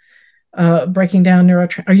you breaking down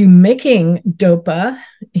are you making dopa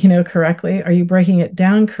correctly? Are you breaking it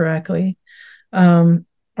down correctly?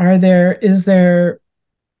 Is there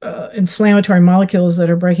inflammatory molecules that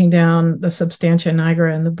are breaking down the substantia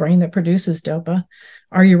nigra in the brain that produces dopa?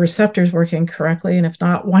 Are your receptors working correctly? And if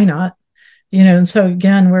not, why not? And so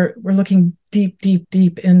again, we're looking deep, deep,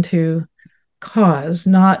 deep into cause,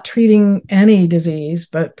 not treating any disease,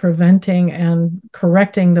 but preventing and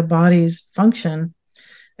correcting the body's function.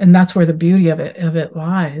 And that's where the beauty of it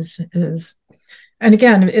lies. Is And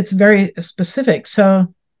again, it's very specific.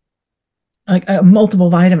 So like a multiple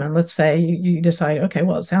vitamin, let's say you decide, okay,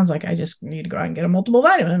 well, it sounds like I just need to go out and get a multiple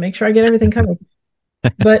vitamin and make sure I get everything covered.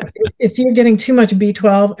 But if you're getting too much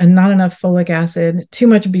B12 and not enough folic acid, too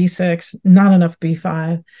much B6, not enough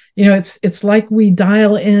B5, it's like we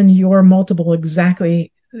dial in your multiple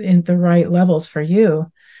exactly in the right levels for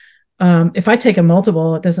you. If I take a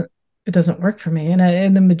multiple, it doesn't work for me,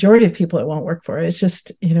 and the majority of people it won't work for. It's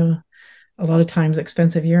just a lot of times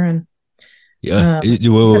expensive urine. Yeah. Um, Wait,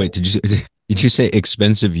 wait, wait. Did you say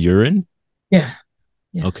expensive urine? yeah,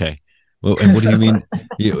 yeah. Okay. Well, and what do So you mean?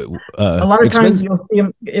 a lot of times Expensive. you'll see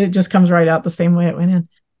them, it just comes right out the same way it went in.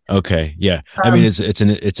 Okay. Yeah. I mean, Um,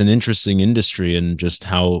 it's an interesting industry, and just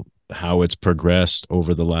how it's progressed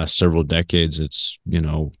over the last several decades. It's,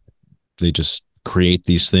 they just create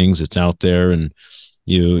these things. It's out there, and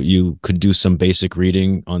you could do some basic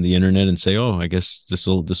reading on the internet and say, oh, I guess this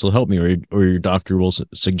will help me, or your doctor will yeah,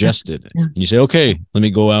 suggest it, yeah. and you say, okay, let me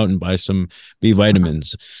go out and buy some B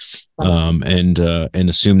vitamins, and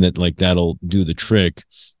assume that, like, that'll do the trick.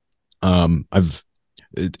 I've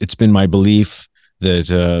It's been my belief that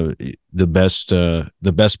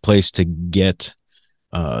the best place to get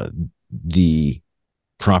the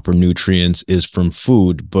proper nutrients is from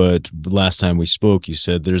food. But last time we spoke, you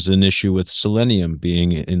said there's an issue with selenium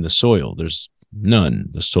being in the soil. There's none.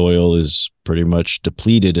 The soil is pretty much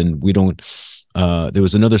depleted, and we don't. There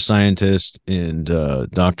was another scientist and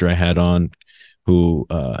doctor I had on who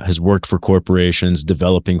has worked for corporations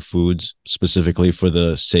developing foods specifically for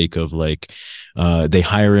the sake of like they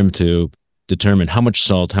hire him to determine how much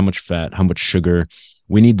salt, how much fat, how much sugar.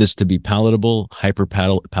 We need this to be palatable, hyper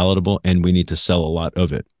palatable, and we need to sell a lot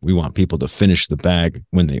of it. We want people to finish the bag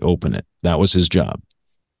when they open it. That was his job.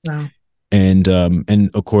 Wow. And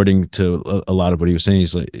according to a lot of what he was saying,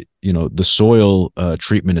 he's like, the soil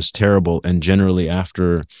treatment is terrible, and generally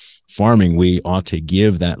after farming, we ought to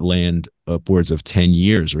give that land upwards of 10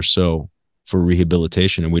 years or so for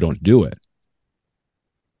rehabilitation, and we don't do it.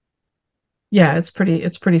 Yeah, it's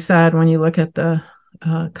pretty sad when you look at the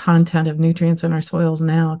content of nutrients in our soils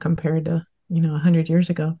now compared to 100 years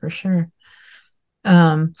ago for sure.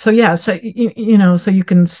 So yeah, so so you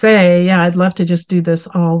can say, yeah, I'd love to just do this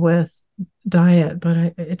all with diet, but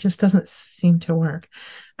it just doesn't seem to work.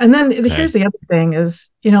 And then Okay. here's the other thing is,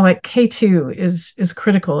 like K2 is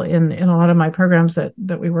critical in a lot of my programs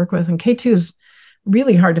that we work with. And K2 is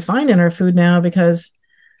really hard to find in our food now because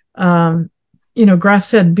um,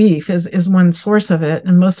 grass-fed beef is one source of it,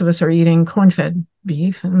 and most of us are eating corn-fed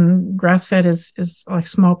beef, and grass-fed is like a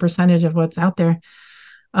small percentage of what's out there.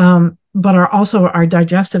 But our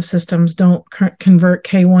digestive systems don't convert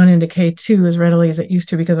K1 into K2 as readily as it used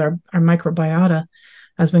to because our microbiota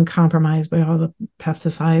has been compromised by all the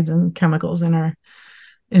pesticides and chemicals in our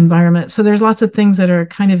environment. So there's lots of things that are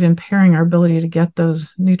kind of impairing our ability to get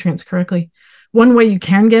those nutrients correctly. One way you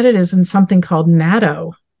can get it is in something called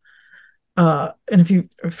natto. And if you're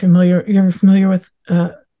familiar with,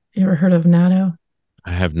 you ever heard of natto?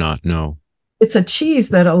 I have not. No. It's a cheese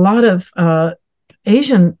that a lot of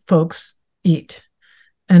Asian folks eat,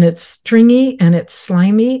 and it's stringy and it's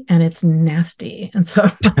slimy and it's nasty, and so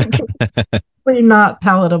like, really not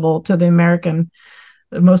palatable to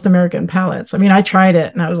most American palates. I mean, I tried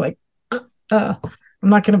it and I was like, I'm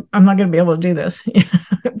not gonna be able to do this.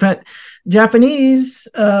 But Japanese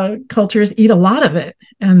cultures eat a lot of it,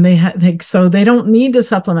 and so they don't need to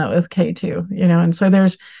supplement with K2, and so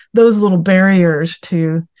there's those little barriers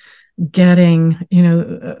to getting,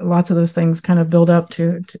 lots of those things kind of build up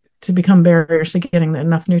to become barriers to getting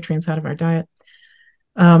enough nutrients out of our diet.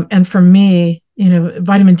 And for me,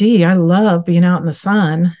 vitamin D, I love being out in the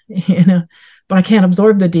sun, but I can't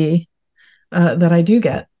absorb the D that I do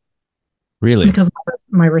get Really? because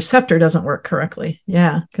my receptor doesn't work correctly.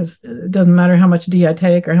 Yeah, because it doesn't matter how much D I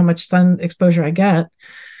take or how much sun exposure I get,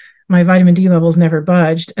 my vitamin D levels never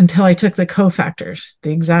budged until I took the cofactors,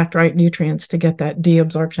 the exact right nutrients to get that D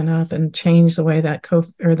absorption up and change the way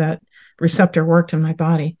that receptor worked in my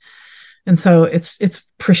body. And so it's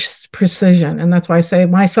precision, and that's why I say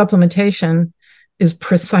my supplementation is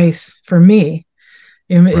precise for me.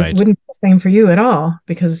 It Right. wouldn't be the same for you at all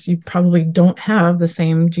because you probably don't have the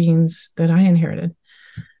same genes that I inherited.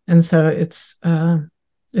 And so it's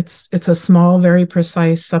a small, very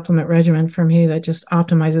precise supplement regimen for me that just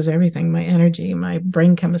optimizes everything: my energy, my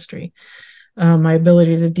brain chemistry, my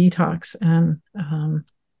ability to detox, and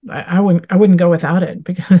I wouldn't go without it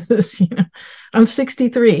because I'm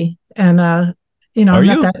 63, and Are I'm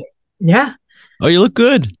not you? that. Yeah, Oh, you look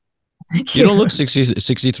good. thank You you. don't look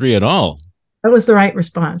 63 at all. That was the right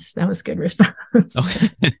response. That was good response.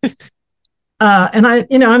 Okay. And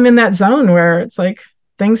I'm in that zone where it's like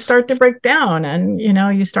things start to break down, and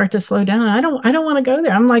you start to slow down. I don't want to go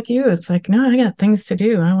there. I'm like you. It's like, no, I got things to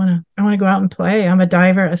do. I want to go out and play. I'm a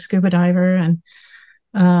diver, a scuba diver, and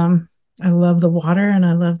I love the water, and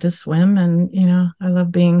I love to swim, and I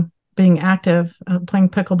love being active, playing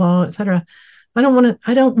pickleball, etc. I don't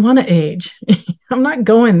want to age. I'm not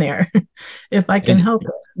going there if I can And help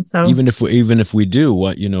it. And so even if we do,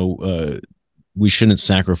 we shouldn't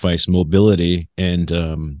sacrifice mobility and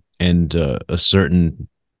a certain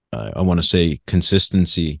I want to say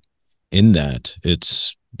consistency in that.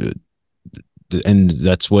 And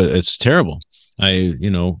that's what it's terrible. I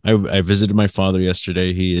visited my father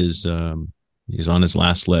yesterday. He's on his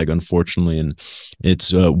last leg, unfortunately, and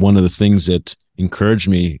it's one of the things that encouraged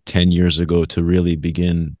me 10 years ago to really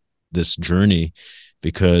begin this journey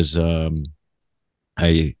because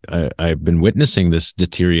I've been witnessing this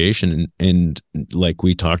deterioration, and like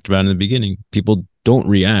we talked about in the beginning, people don't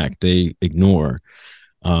react; they ignore,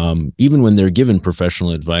 even when they're given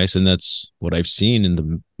professional advice, and that's what I've seen in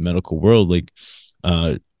the medical world. Like,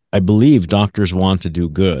 uh, I believe doctors want to do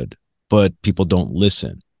good, but people don't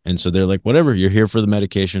listen, and so they're like, "Whatever, you're here for the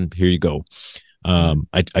medication. Here you go." Yeah.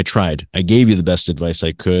 I tried. I gave you the best advice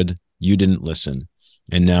I could. You didn't listen,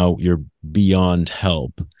 and now you're beyond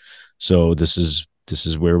help. So this is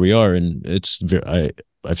where we are, and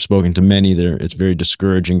I've spoken to many there. It's very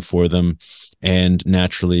discouraging for them, and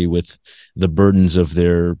naturally, with the burdens of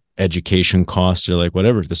their education costs, they're like,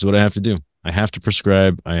 whatever. This is what I have to do. I have to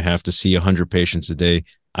prescribe. I have to see 100 patients a day.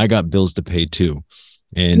 I got bills to pay too,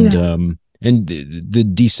 and Yeah. the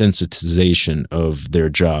desensitization of their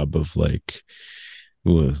job of like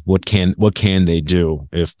what can they do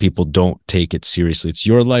if people don't take it seriously? It's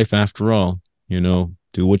your life after all.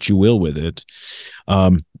 Do what you will with it.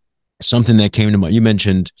 um Something that came to mind, you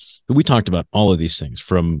mentioned, we talked about all of these things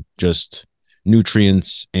from just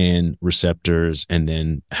nutrients and receptors, and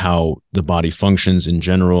then how the body functions in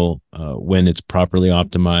general when it's properly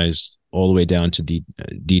optimized, all the way down to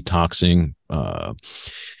detoxing.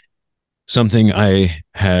 Something I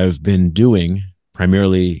have been doing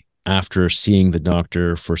primarily after seeing the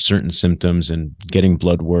doctor for certain symptoms and getting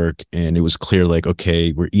blood work, and it was clear, like,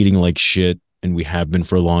 okay, we're eating like shit and we have been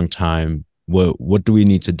for a long time. What do we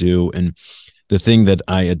need to do? And the thing that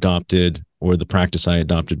I adopted, or the practice I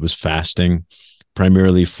adopted, was fasting,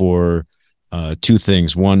 primarily for two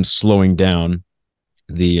things. One, slowing down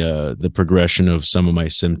the progression of some of my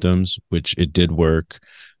symptoms, which it did work,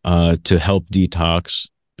 to help detox,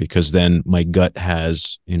 because then my gut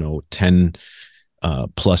has 10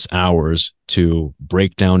 plus hours to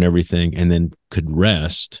break down everything, and then could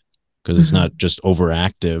rest, because it's Mhm. not just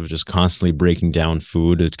overactive, just constantly breaking down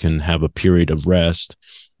food. It can have a period of rest.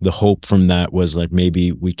 The hope from that was like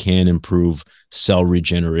maybe we can improve cell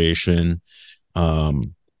regeneration.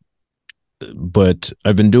 Um, but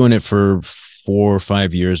I've been doing it for 4 or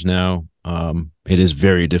 5 years now. It is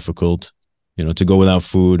very difficult, to go without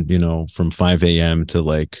food, from 5 a.m. to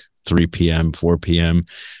like 3 p.m., 4 p.m.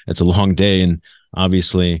 It's a long day. And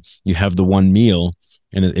obviously, you have the one meal,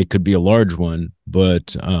 and it could be a large one,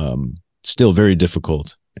 but still very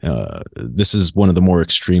difficult. This is one of the more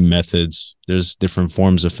extreme methods. There's different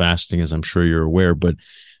forms of fasting, as I'm sure you're aware, but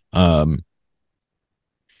um,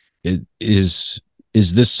 it is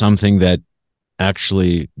this something that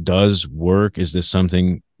actually does work? Is this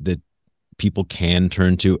something that people can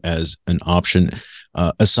turn to as an option,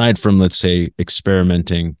 aside from, let's say,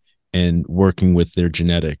 experimenting and working with their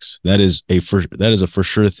genetics? That is a for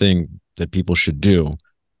sure thing that people should do.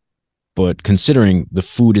 But considering the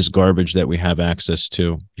food is garbage that we have access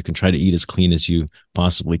to, you can try to eat as clean as you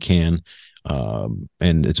possibly can,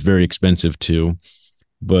 and it's very expensive too.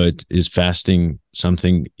 But is fasting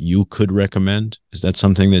something you could recommend? Is that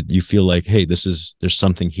something that you feel like, hey, there's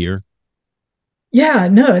something here? Yeah,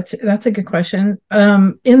 no, that's a good question.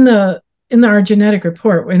 In our genetic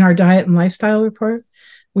report, in our diet and lifestyle report,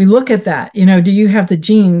 we look at that. Do you have the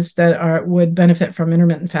genes that are would benefit from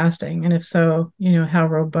intermittent fasting? And if so, how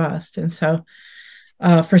robust? And so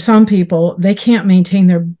for some people, they can't maintain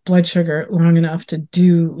their blood sugar long enough to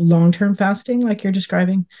do long-term fasting like you're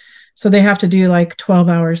describing. So they have to do like 12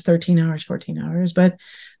 hours, 13 hours, 14 hours. But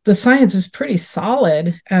the science is pretty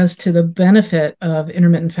solid as to the benefit of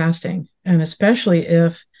intermittent fasting. And especially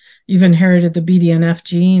if you've inherited the BDNF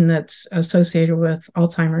gene that's associated with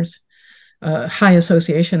Alzheimer's, high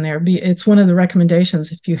association there. It's one of the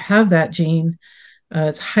recommendations. If you have that gene,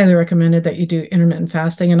 it's highly recommended that you do intermittent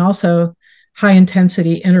fasting, and also high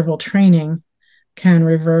intensity interval training can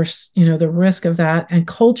reverse, the risk of that, and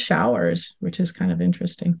cold showers, which is kind of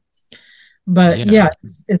interesting. But Yeah. yeah,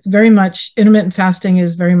 it's very much intermittent fasting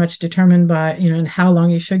is very much determined by, and how long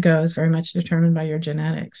you should go is very much determined by your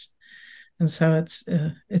genetics. And so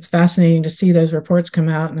it's fascinating to see those reports come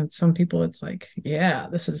out. And some people, it's like, yeah,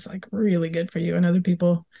 this is like really good for you, and other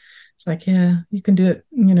people, it's like, yeah, you can do it,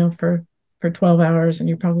 for 12 hours, and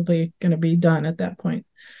you're probably going to be done at that point.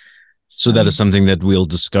 So that So is something that we'll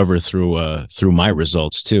discover through my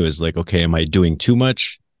results too, is like, okay, am I doing too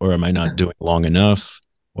much, or am I not doing long enough,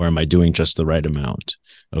 or am I doing just the right amount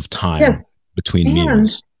of time yes, between and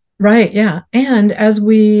meals? right, yeah, and as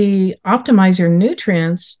we optimize your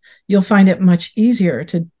nutrients, you'll find it much easier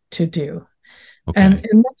to do. Okay.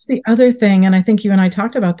 And that's the other thing, and I think you and I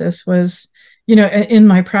talked about this, was, in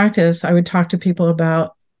my practice, I would talk to people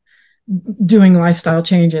about doing lifestyle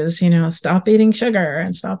changes, stop eating sugar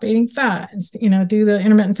and stop eating fat, and, do the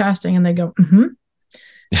intermittent fasting. And they go, mm-hmm.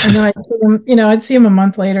 And then I'd see them a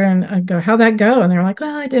month later, and I'd go, how'd that go? And they're like,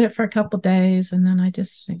 well, I did it for a couple of days. And then I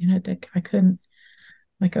just, I couldn't,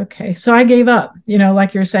 like, okay. So I gave up,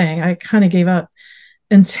 like you're saying, I kind of gave up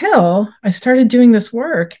until I started doing this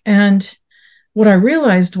work. And what I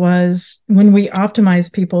realized was, when we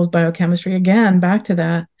optimize people's biochemistry, again, back to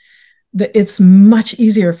that, it's much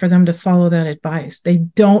easier for them to follow that advice. They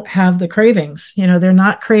don't have the cravings. They're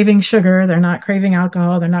not craving sugar, they're not craving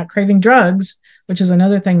alcohol, they're not craving drugs, which is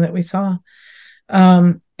another thing that we saw.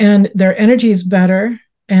 And their energy is better,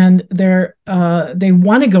 and they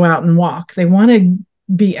want to go out and walk. They want to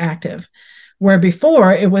be active, where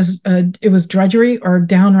before it was drudgery or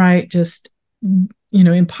downright just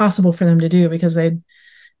impossible for them to do because they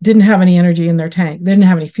didn't have any energy in their tank. They didn't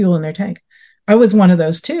have any fuel in their tank. I was one of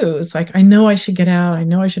those too. It's like, I know I should get out. I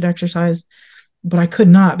know I should exercise, but I could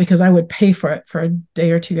not because I would pay for it for a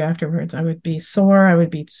day or two afterwards. I would be sore. I would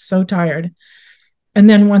be so tired. And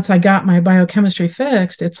then once I got my biochemistry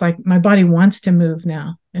fixed, it's like my body wants to move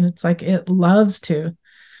now. And it's like it loves to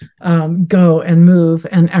go and move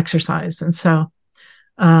and exercise. And so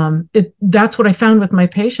that's what I found with my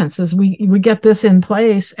patients is we get this in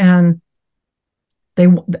place, and they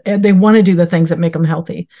want to do the things that make them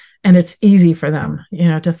healthy, and it's easy for them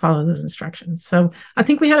to follow those instructions. So I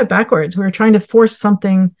think we had it backwards. We were trying to force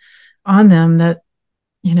something on them that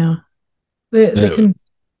you know they Uh, can.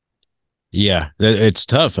 yeah, it's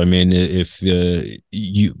tough. I mean, if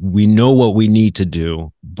we know what we need to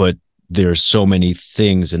do, but there's so many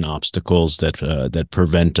things and obstacles that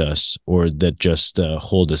prevent us or that just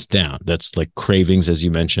hold us down. That's like cravings, as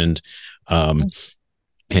you mentioned, um,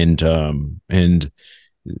 and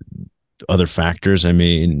other factors. I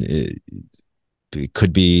mean, it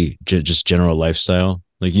could be just general lifestyle.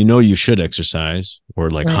 Like you should exercise,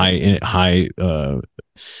 or like Right.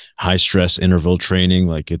 high stress interval training.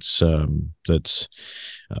 Like that's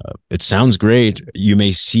it sounds great. You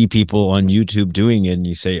may see people on YouTube doing it, and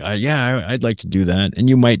you say, "Yeah, I'd like to do that," and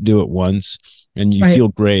you might do it once, and you Right. feel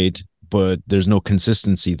great, but there's no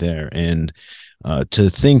consistency there. And to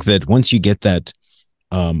think that once you get that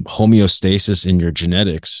homeostasis in your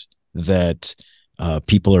genetics, that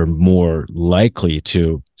people are more likely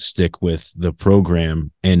to stick with the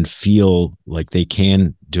program and feel like they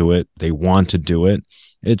can do it, they want to do it.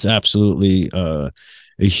 It's absolutely a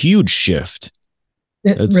huge shift.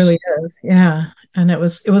 It That's really is. Yeah. And it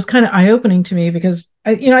was kind of eye-opening to me because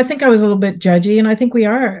I think I was a little bit judgy, and I think we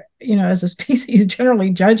are, as a species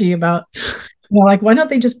generally judgy about, like, why don't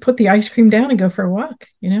they just put the ice cream down and go for a walk?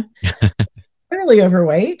 Clearly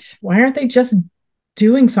overweight. Why aren't they just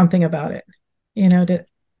doing something about it?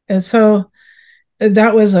 And so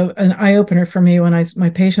that was an eye opener for me when my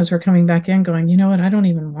patients were coming back in going, you know what, I don't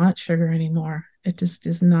even want sugar anymore. It just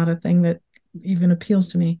is not a thing that even appeals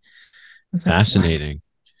to me. It's like, what? fascinating.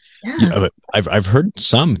 Yeah. Yeah, I've heard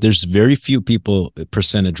some. There's very few people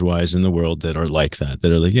percentage wise in the world that are like that.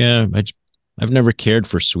 That are like, yeah, I've never cared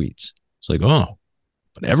for sweets. It's like, oh,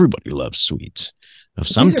 but everybody loves sweets of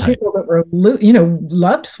some These are type. people that were,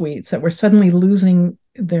 loved sweets that were suddenly losing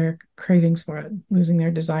their cravings for it, losing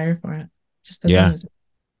their desire for it, just as I Yeah. was.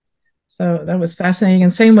 So that was fascinating.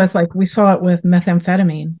 And same with, like, we saw it with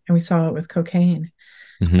methamphetamine, and we saw it with cocaine,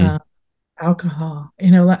 Hmm. uh, alcohol.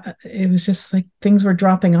 It was just like things were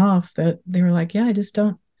dropping off that they were like, yeah, I just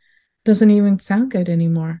don't, doesn't even sound good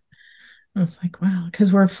anymore. I was like, wow,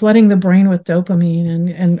 because we're flooding the brain with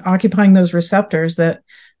dopamine and occupying those receptors that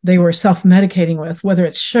they were self-medicating with, whether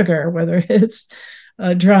it's sugar, whether it's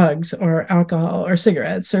drugs or alcohol or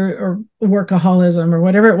cigarettes or workaholism or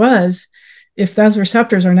whatever it was. If those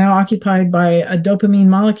receptors are now occupied by a dopamine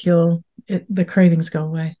molecule, the cravings go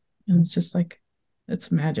away. And it's just like, it's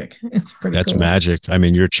magic. It's pretty That's cool. magic. I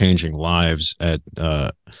mean, you're changing lives at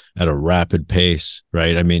a rapid pace,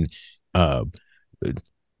 right? I mean, uh,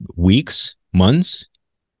 weeks, months,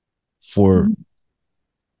 for Mhm.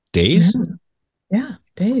 Yeah, days. yeah,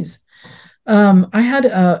 days. I had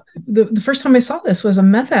the first time I saw this was a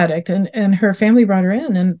meth addict, and her family brought her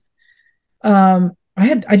in, and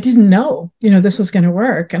I didn't know this was going to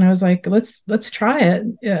work, and I was like, let's try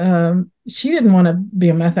it. She didn't want to be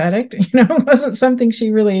a meth addict, it wasn't something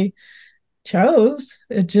she really chose.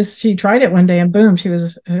 It just, she tried it one day, and boom, she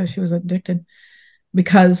was addicted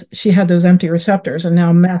because she had those empty receptors, and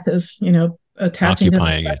now meth is attaching to the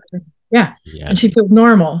Occupying it. receptor. Yeah, Yeah. and she feels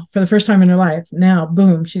normal for the first time in her life. Now,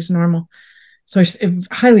 boom, she's normal. So it's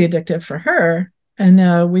highly addictive for her.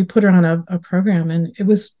 And we put her on a program, and it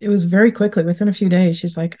was very quickly, within a few days.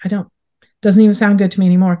 She's like, I don't, doesn't even sound good to me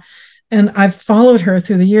anymore. And I've followed her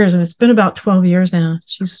through the years, and it's been about 12 years now.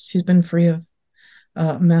 She's been free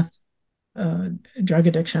of meth, uh, drug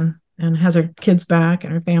addiction, and has her kids back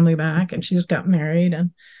and her family back, and she just got married.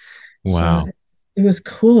 And so Wow. it was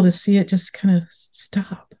cool to see it just kind of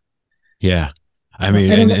stop. Yeah. I So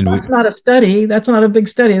mean, I don't know. and we, That's not a study. That's not a big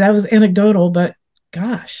study. That was anecdotal, but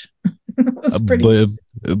gosh, it was pretty.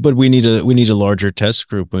 but we need a larger test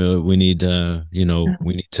group. We need Yeah.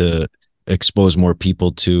 we need to expose more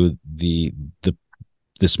people to the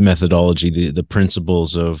this methodology, the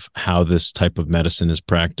principles of how this type of medicine is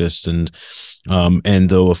practiced, and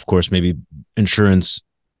though of course maybe insurance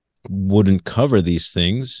wouldn't cover these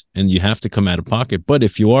things and you have to come out of pocket, but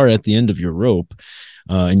if you are at the end of your rope,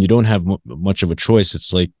 and you don't have much of a choice,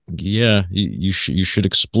 it's like, yeah, you should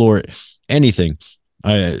explore anything.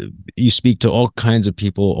 I You speak to all kinds of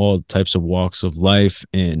people, all types of walks of life,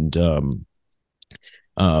 and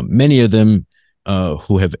many of them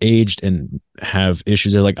who have aged and have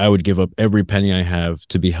issues. They're like, I would give up every penny I have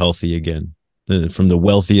to be healthy again. From the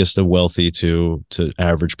wealthiest of wealthy to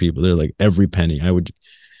average people, they're like, every penny I would.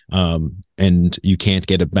 And you can't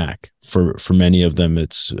get it back. For many of them,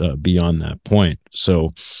 it's beyond that point. So,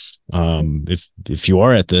 if you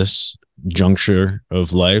are at this juncture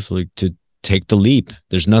of life, like, to take the leap,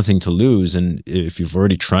 there's nothing to lose. And if you've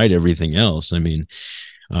already tried everything else, I mean,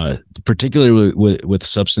 particularly with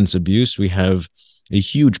substance abuse, we have a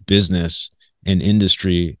huge business and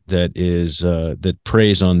industry that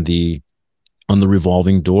preys on the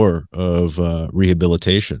revolving door of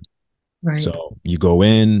rehabilitation. Right. So you go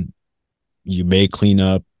in, you may clean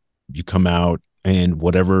up, you come out, and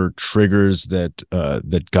whatever triggers that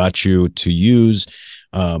got you to use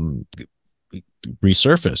um,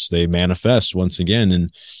 resurface. They manifest once again,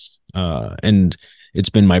 and it's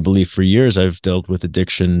been my belief for years. I've dealt with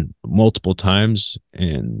addiction multiple times,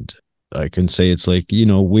 and I can say it's like,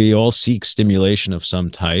 we all seek stimulation of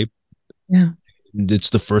some type. Yeah.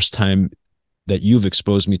 It's the first time that you've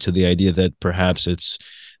exposed me to the idea that perhaps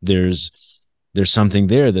there's there's something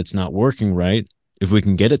there that's not working right. If we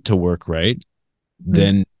can get it to work right, Right.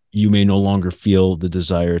 then you may no longer feel the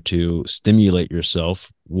desire to stimulate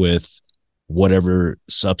yourself with whatever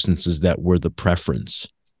substances that were the preference.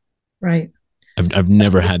 Right. I've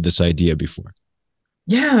never had this idea before.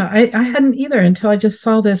 Yeah, I hadn't either until I just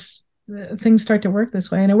saw this things start to work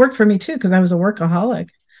this way. And it worked for me too, because I was a workaholic.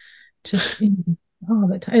 Just, all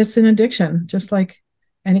the time. It's an addiction, just like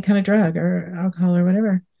any kind of drug or alcohol or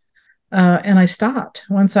whatever. And I stopped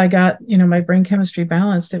once I got, my brain chemistry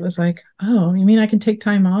balanced. It was like, oh, you mean I can take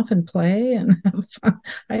time off and play and have fun?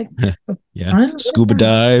 I Yeah. fun. Scuba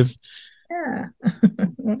dive. Yeah, I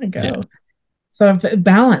want to Yeah. go. So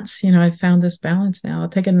balance, I found this balance now. I'll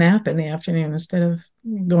take a nap in the afternoon instead of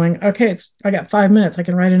going, okay, I got 5 minutes. I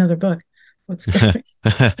can write another book. Let's go.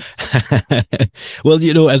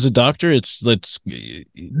 Well, as a doctor, let's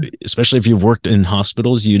especially if you've worked in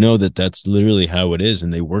hospitals, that's literally how it is,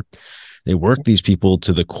 and they work these people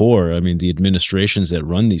to the core. I mean, the administrations that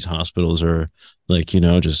run these hospitals are like,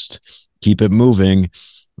 just keep it moving,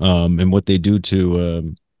 and what they do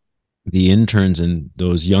to the interns and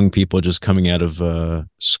those young people just coming out of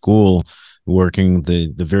school, working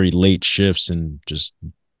the very late shifts, and just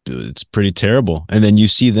it's pretty terrible. And then you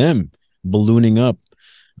see them ballooning up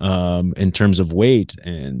in terms of weight,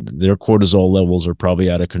 and their cortisol levels are probably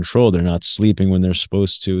out of control. They're not sleeping when they're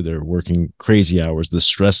supposed to. They're working crazy hours. The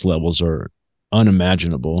stress levels are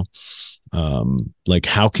unimaginable. Like,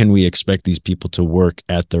 how can we expect these people to work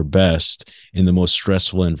at their best in the most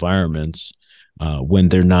stressful environments when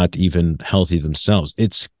they're not even healthy themselves?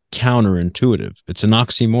 It's counterintuitive. It's an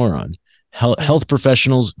oxymoron. Right. Health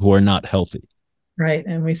professionals who are not healthy. Right.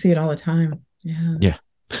 And we see it all the time. Yeah. Yeah.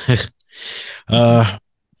 uh,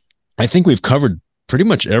 I think we've covered pretty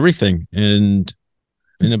much everything in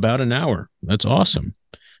about an hour. That's awesome.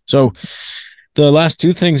 So the last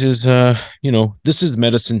two things is, this is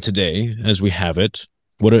medicine today as we have it.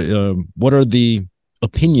 What are the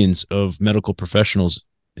opinions of medical professionals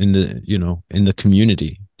in the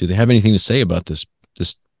community? Do they have anything to say about this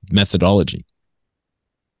methodology?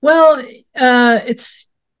 Well,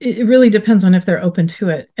 it really depends on if they're open to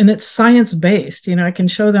it. And it's science based. I can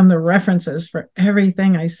show them the references for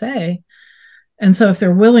everything I say. And so if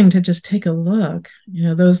they're willing to just take a look,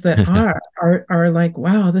 those that are like,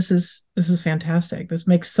 wow, this is fantastic. This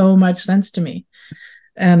makes so much sense to me.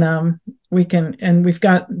 And we've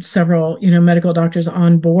got several, medical doctors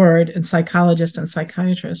on board and psychologists and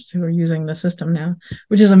psychiatrists who are using the system now,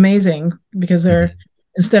 which is amazing because they're,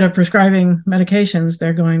 instead of prescribing medications,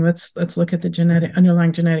 they're going, let's look at the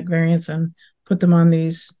underlying genetic variants and put them on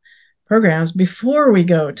these programs before we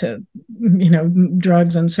go to,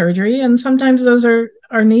 drugs and surgery. And sometimes those are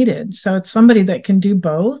needed. So it's somebody that can do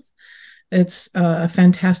both. It's a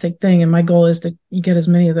fantastic thing. And my goal is to get as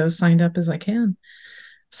many of those signed up as I can.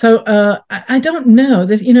 So I don't know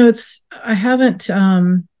this. I haven't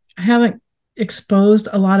exposed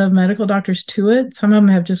a lot of medical doctors to it. Some of them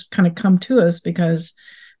have just kind of come to us because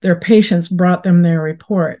their patients brought them their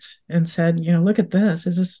reports and said, look at this.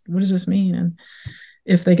 What does this mean?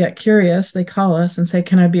 if they get curious, they call us and say,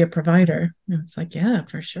 "Can I be a provider?" And it's like, yeah,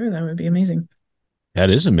 for sure, that would be amazing. That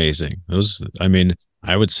is amazing. Those, I mean,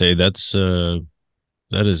 I would say that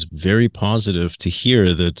is very positive to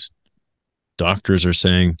hear that doctors are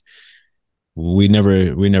saying we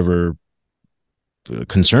never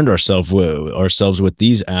concerned ourselves with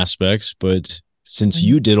these aspects, but since Right.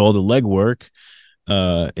 you did all the legwork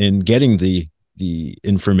in getting the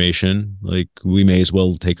information, like we may as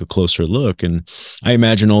well take a closer look. And I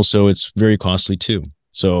imagine also it's very costly too.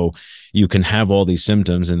 So you can have all these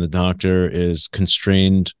symptoms, and the doctor is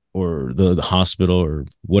constrained, or the hospital or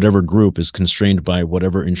whatever group is constrained by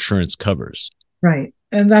whatever insurance covers. Right.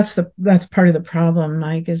 And that's part of the problem,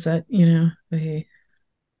 Mike, is that,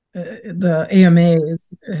 the AMA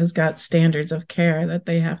has got standards of care that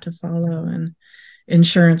they have to follow, and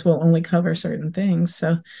insurance will only cover certain things.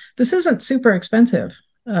 So this isn't super expensive.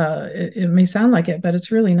 It may sound like it, but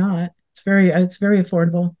it's really not. It's very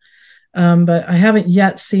affordable. But I haven't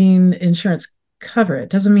yet seen insurance cover it.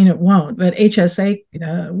 Doesn't mean it won't, but HSA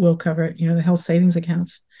will cover it. The health savings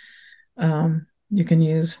accounts you can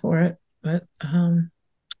use for it. But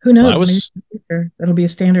who Well, I knows? Maybe was in the future it'll be a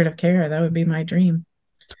standard of care. That would be my dream.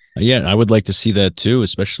 Yeah, I would like to see that too,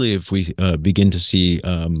 especially if we begin to see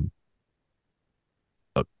a,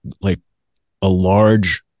 like a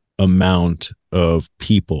large amount of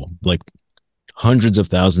people, like hundreds of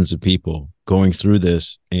thousands of people going through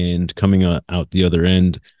this and coming out the other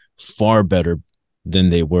end far better than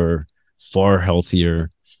they were, far healthier.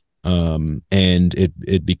 And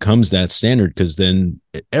it becomes that standard, because then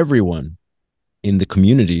everyone in the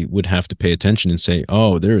community would have to pay attention and say,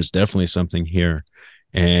 oh, there is definitely something here.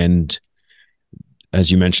 And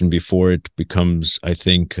as you mentioned before, it becomes, I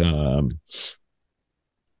think,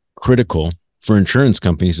 critical for insurance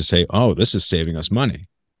companies to say, oh, this is saving us money.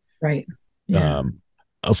 Right. Yeah. Um,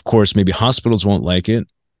 of course, maybe hospitals won't like it.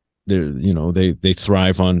 They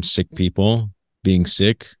thrive on sick people being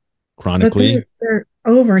sick But chronically. they're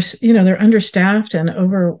understaffed and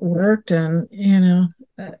overworked, and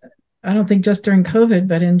uh, I don't think just during COVID,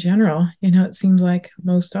 but in general, it seems like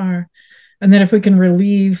most are. And then if we can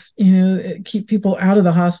relieve, keep people out of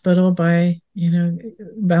the hospital by,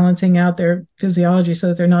 balancing out their physiology so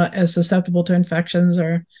that they're not as susceptible to infections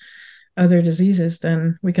or other diseases,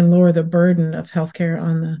 then we can lower the burden of healthcare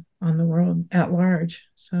on the world at large.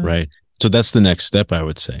 So Right. So that's the next step, I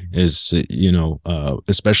would say, is,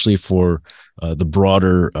 especially for the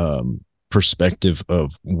broader perspective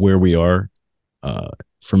of where we are uh,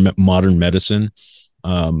 for modern medicine.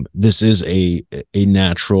 This is a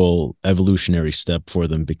natural evolutionary step for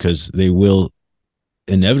them, because they will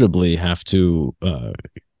inevitably have to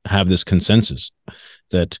have this consensus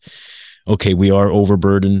that, okay, we are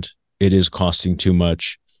overburdened, it is costing too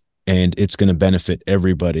much, and it's going to benefit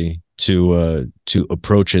everybody to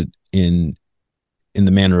approach it in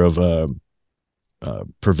the manner of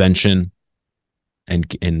prevention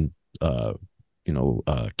and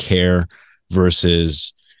care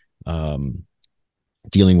versus um,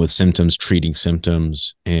 dealing with symptoms, treating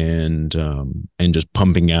symptoms, and just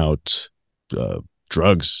pumping out uh,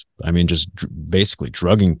 drugs. I mean, just basically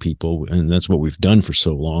drugging people, and that's what we've done for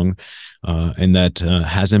so long, and that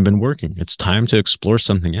hasn't been working. It's time to explore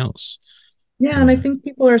something else. yeah, and I Uh, think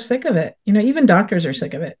people are sick of it. Even doctors are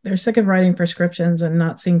sick of it. They're sick of writing prescriptions and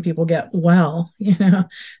not seeing people get well.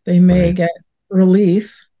 They may right. get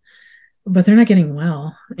relief, but they're not getting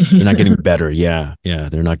well. They're not getting better. Yeah, yeah,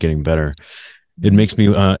 they're not getting better. Yeah. It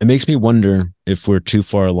makes me wonder if we're too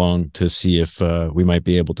far along to see if we might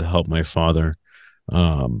be able to help my father,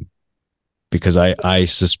 um, because I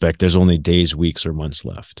suspect there's only days, weeks, or months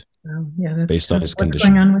left Yeah, that's based on tough. his What's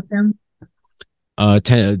going condition. on with them?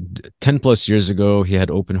 10 plus years ago, he had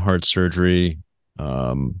open heart surgery.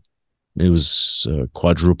 Um, it was a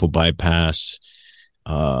quadruple bypass.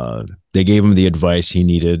 Uh, they gave him the advice he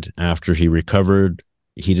needed after he recovered.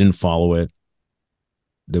 He didn't follow it.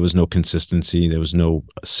 There was no consistency. There was no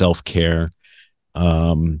self care.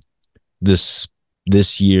 Um, this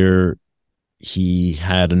this year, he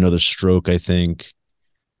had another stroke, I think,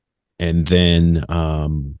 and then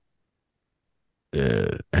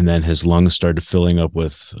his lungs started filling up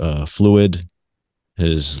with fluid.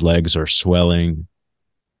 His legs are swelling.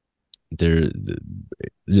 There,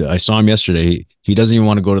 I saw him yesterday. He doesn't even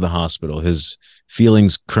want to go to the hospital. His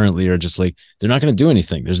feelings currently are just like, they're not going to do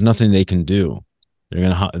anything. There's nothing they can do. They're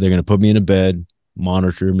gonna put me in a bed,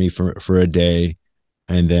 monitor me for a day,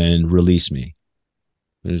 and then release me.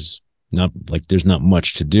 There's there's not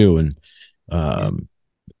much to do, and Yeah. um,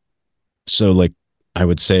 so like I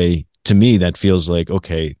would say, to me that feels like,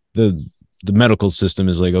 okay, the medical system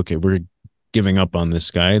is like, okay, giving up on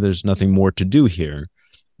this guy. There's nothing more to do here.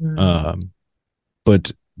 Mm. Um,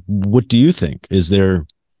 but what do you think? Is there,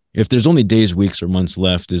 if there's only days, weeks, or months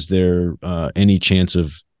left, is there any chance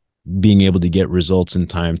of being able to get results in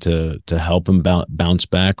time to help him bounce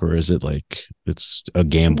back, or is it like it's a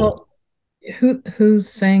gamble? Well, who's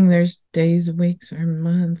saying there's days, weeks, or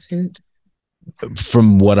months? Who?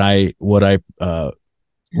 From Yeah.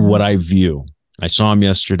 what I view, I saw him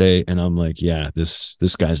yesterday, and I'm like, yeah, this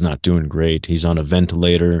guy's not doing great. He's on a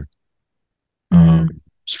ventilator, Mm,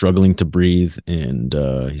 struggling to breathe, and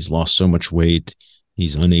he's lost so much weight.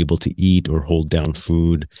 He's unable to eat or hold down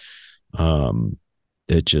food. Um,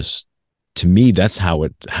 it just, to me, that's how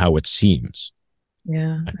it seems.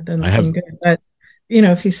 yeah, I, that doesn't I have. seem good. But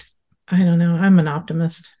if he's, I don't know. I'm an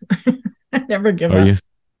optimist. I never give Are up. you?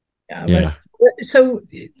 Yeah, but Yeah. so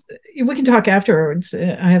we can talk afterwards.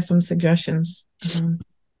 I have some suggestions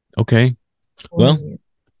Okay. for Well, you.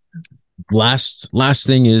 last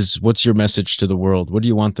thing is, what's your message to the world? What do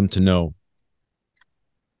you want them to know?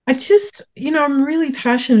 I just, I'm really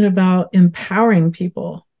passionate about empowering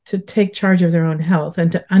people to take charge of their own health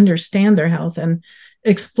and to understand their health and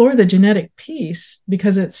explore the genetic piece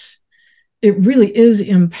because it really is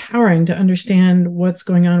empowering to understand what's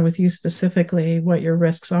going on with you specifically, what your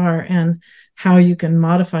risks are, and how you can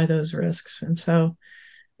modify those risks. And so,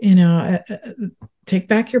 take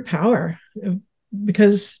back your power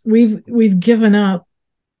because we've given up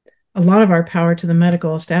a lot of our power to the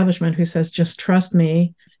medical establishment who says just trust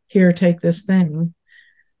me, here, take this thing.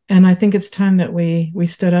 And I think it's time that we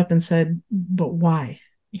stood up and said, but why?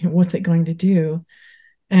 What's it going to do?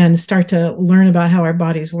 And start to learn about how our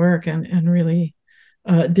bodies work and really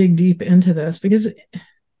dig deep into this because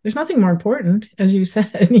there's nothing more important, as you said.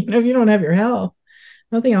 If you don't have your health,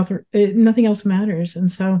 nothing else matters.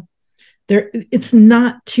 And so it's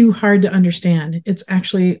not too hard to understand. It's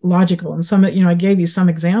actually logical. And I gave you some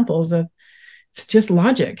examples of it's just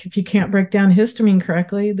logic. If you can't break down histamine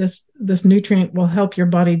correctly, this nutrient will help your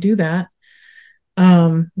body do that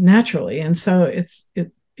naturally. And so it's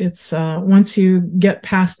once you get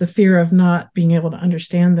past the fear of not being able to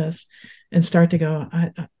understand this and start to go,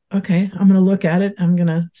 okay, I'm going to look at it. I'm going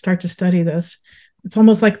to start to study this. It's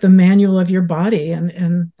almost like the manual of your body,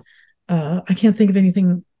 and I can't think of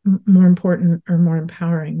anything more important or more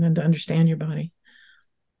empowering than to understand your body.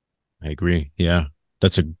 I agree. Yeah,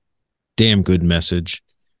 that's a damn good message,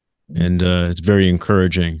 and it's very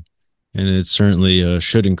encouraging, and it certainly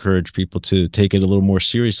should encourage people to take it a little more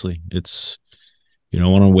seriously. It's, you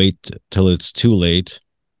don't want to wait till it's too late,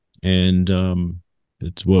 and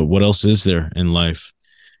it's what else is there in life?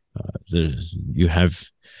 You have,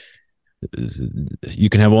 you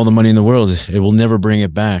can have all the money in the world, it will never bring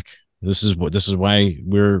it back. This is why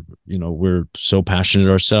we're so passionate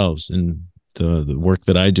ourselves, and the work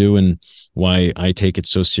that I do, and why I take it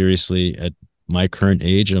so seriously at my current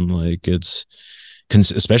age. I'm like, it's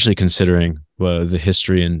especially considering the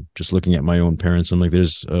history, and just looking at my own parents. I'm like,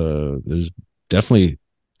 there's definitely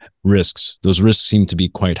risks. Those risks seem to be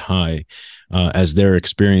quite high as they're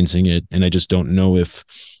experiencing it, and I just don't know if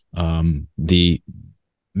the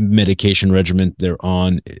medication regimen they're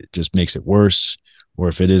on, it just makes it worse, or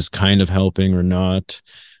if it is kind of helping or not.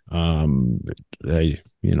 Um, I,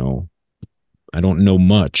 I don't know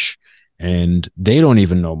much, and they don't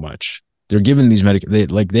even know much. They're given these they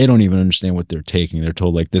don't even understand what they're taking. They're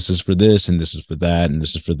told, like, this is for this, and this is for that, and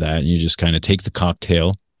this is for that, and you just kind of take the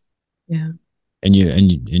cocktail, Yeah, and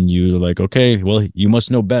you're like, okay, well, you must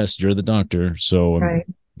know best. You're the doctor, so right.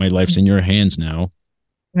 my life's in your hands now.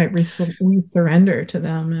 Right. We surrender to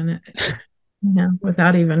them and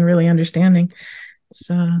without even really understanding.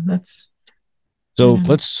 So that's, I So don't know.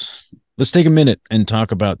 let's take a minute and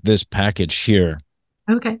talk about this package here.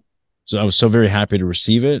 Okay. So I was so very happy to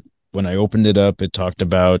receive it. When I opened it up, it talked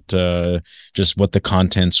about just what the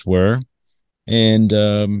contents were, and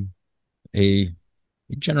a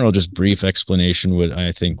general, just brief explanation would,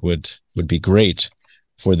 I think, would be great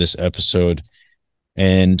for this episode.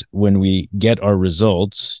 And when we get our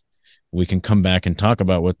results, we can come back and talk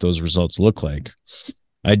about what those results look like.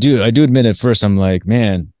 I do admit at first I'm like,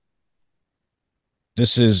 man,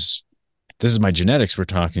 this is this is my genetics we're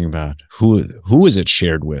talking about. Who is it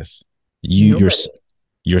shared with? Nobody.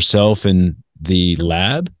 Yourself in the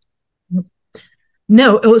lab?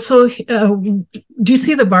 No. So, do you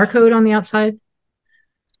see the barcode on the outside?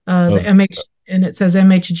 The Of MH, and it says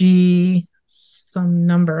MHG, some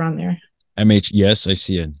number on there. MH? Yes, I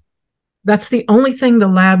see it. That's the only thing the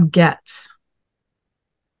lab gets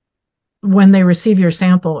when they receive your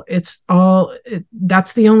sample.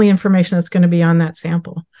 That's the only information that's going to be on that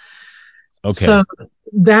sample. So Okay.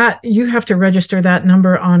 that you have to register that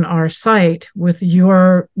number on our site with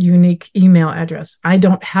your unique email address. I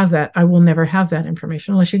don't have that. I will never have that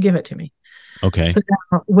information unless you give it to me. Okay. So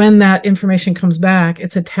now, when that information comes back,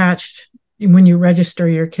 it's attached when you register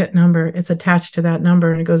your kit number, it's attached to that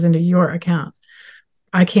number and it goes into your account.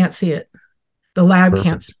 I can't see it. The lab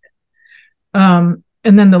can't see Perfect. it.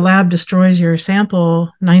 And then the lab destroys your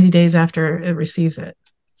sample 90 days after it receives it.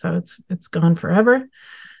 So it's gone forever.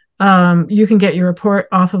 You can get your report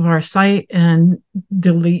off of our site and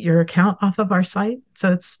delete your account off of our site.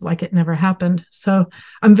 So it's like it never happened. So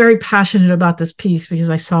I'm very passionate about this piece because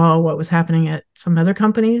I saw what was happening at some other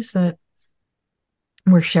companies that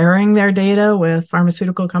were sharing their data with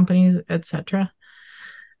pharmaceutical companies, etc.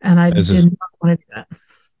 And I This did is not want to do that.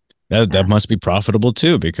 that Yeah, must be profitable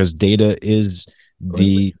too, because data is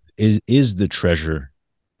absolutely. the treasure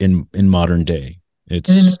in modern day. And It's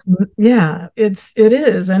it's yeah, it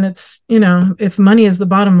is, and it's if money is the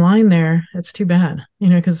bottom line there, it's too bad,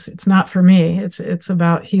 because it's not for me. It's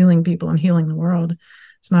about healing people and healing the world.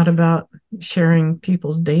 It's not about sharing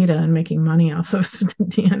people's data and making money off of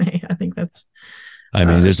DNA. I think that's I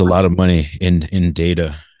mean, uh, there's a lot of money in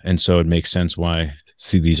data, and so it makes sense why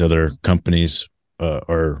see these other companies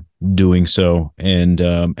are doing so, and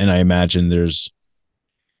I imagine there's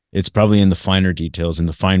it's probably in the finer details, in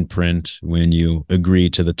the fine print, when you agree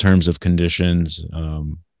to the terms of conditions.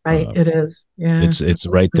 right. Uh, It is. Yeah, it's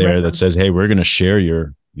right there that says, "Hey, we're going to share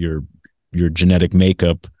your genetic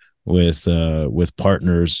makeup with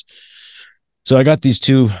partners." So I got these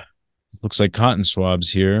two, looks like cotton swabs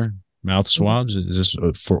here, mouth swabs. Is this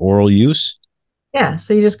for oral use? yeah.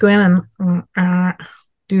 So you just go in and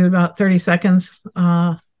do about 30 seconds.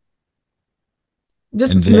 And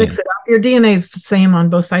Just mix then it up. Your DNA is the same on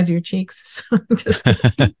both sides of your cheeks. So just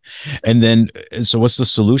and then so what's the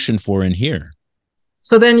solution for in here?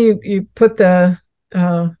 so then you put the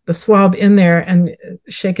swab in there and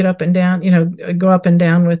shake it up and down. Go up and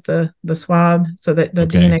down with the swab so that the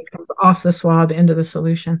Okay, DNA comes off the swab into the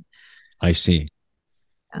solution. I see.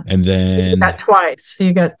 Yeah. And We do then that twice. So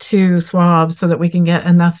you got two swabs so that we can get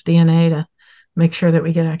enough DNA to make sure that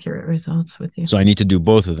we get accurate results with you. so I need to do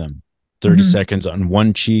both of them. 30 Mm-hmm. seconds on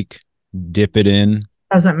one cheek, dip it in,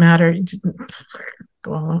 Doesn't matter. You just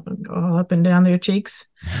go all up and down their cheeks.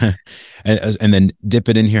 and then dip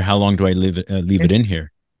it in here. How long do I leave it in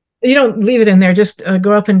here? You don't leave it in there. Just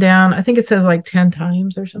go up and down. I think it says like 10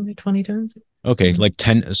 times or something, 20 times. Okay, Mm. like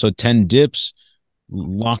 10. So 10 dips,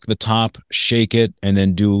 lock the top, shake it, and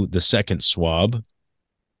then do the second swab.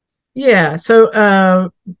 Yeah.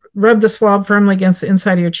 So rub the swab firmly against the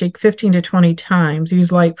inside of your cheek 15 to 20 times.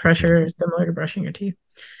 Use light Okay. pressure, similar to brushing your teeth.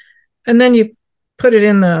 And then you put it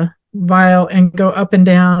in the vial and go up and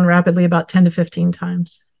down rapidly about 10 to 15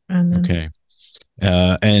 times. And then Okay.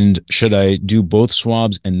 And should I do both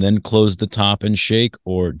swabs and then close the top and shake,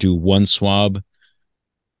 or do one swab,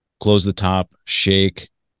 close the top, shake,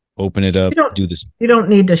 open it you up, don't do this? you don't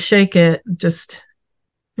need to shake it. Just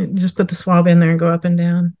put the swab in there and go up and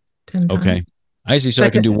down 10 Okay. times. I see. So I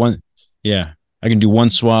can Second, do one. Yeah. I can do one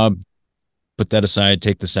swab, put that aside,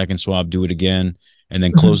 take the second swab, do it again, and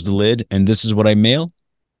then mhm. close the lid. And this is what I mail.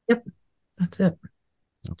 Yep, that's it.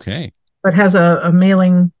 Okay. But has a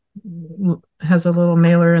little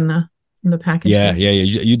mailer in the package Yeah, there. yeah,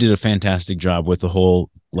 yeah. You did a fantastic job with the whole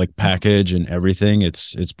like package and everything.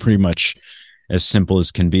 It's pretty much as simple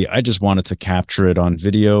as can be. I just wanted to capture it on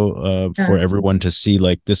video for Yeah. everyone to see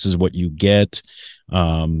like this is what you get.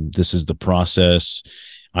 This is the process.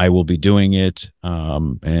 I will be doing it.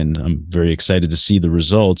 And I'm very excited to see the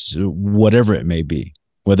results, whatever it may be,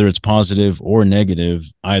 whether it's positive or negative,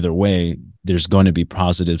 either way, there's going to be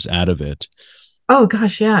positives out of it. Oh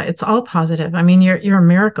gosh, yeah, it's all positive. I mean, you're a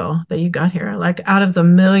miracle that you got here. Like out of the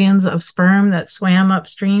millions of sperm that swam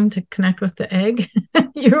upstream to connect with the egg,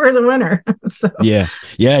 you were the winner. So Yeah,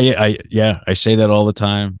 I say that all the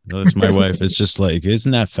time to my wife. It's just like,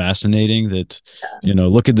 isn't that fascinating that,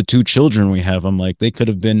 look at the two children we have. I'm like, they could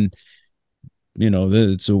have been,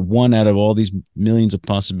 it's a one out of all these millions of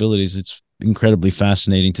possibilities. It's incredibly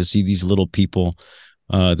fascinating to see these little people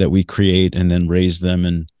that we create and then raise them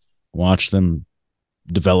and watch them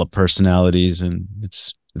develop personalities, and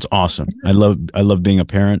it's awesome. I love being a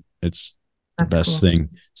parent. It's the that's best cool. thing.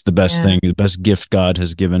 It's the best Yeah. thing, the best gift God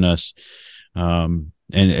has given us. And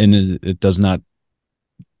it does not,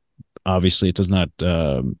 obviously it does not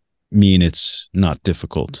mean it's not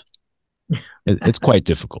difficult. It's quite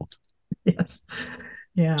difficult. Yes.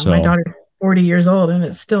 Yeah. My So daughter's 40 years old and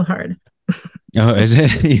it's still hard. is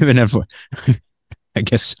it even if I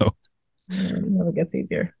guess so. It never gets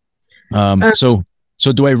easier. um Uh, so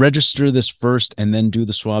so do I register this first and then do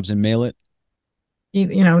the swabs and mail it?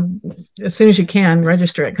 as soon as you can,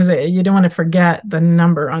 register it because you don't want to forget the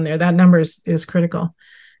number on there. That number is critical.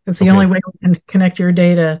 It's the only Okay. way we can connect your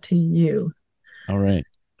data to you. All right.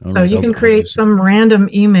 All So right. you can I'll do create so. some random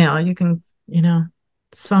email. You can,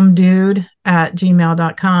 some dude at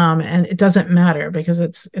gmail.com, and it doesn't matter because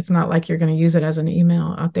it's not like you're going to use it as an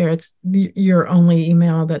email out there. It's your only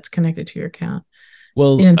email that's connected to your account.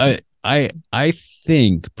 Well, In I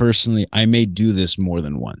think personally I may do this more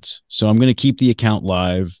than once. So I'm going to keep the account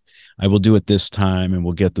live. I will do it this time and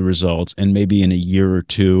we'll get the results and maybe in a year or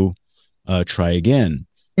two try again.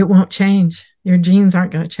 It won't change. Your genes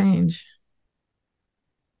aren't going to change.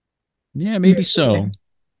 Yeah, Your maybe so.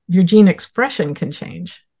 your gene expression can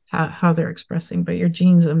change how they're expressing, but your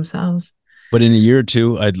genes themselves, But in a year or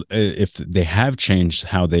two, if they have changed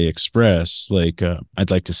how they express, like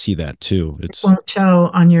I'd like to see that too. it It's won't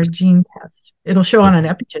show on your gene test. It'll show on an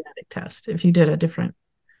okay. epigenetic test. If you did a different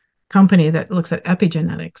company that looks at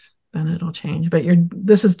epigenetics, then it'll change. But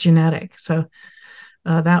this is genetic, so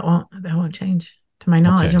that won't change to my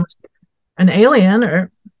knowledge. Okay. Unless an alien,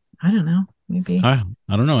 or I don't know, maybe. I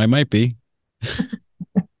don't know. I might be.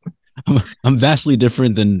 I'm vastly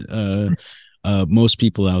different than most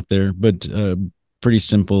people out there, but pretty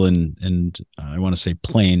simple and I want to say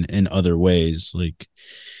plain in other ways. Like,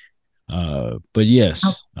 but Oh,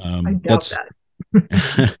 yes, I doubt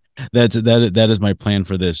that's that. that is my plan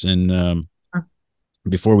for this. And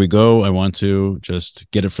before we go, I want to just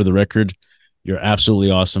get it for the record. You're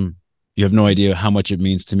absolutely awesome. You have no idea how much it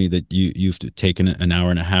means to me that you've taken an hour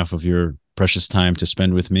and a half of your precious time to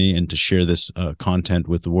spend with me and to share this content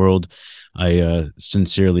with the world. I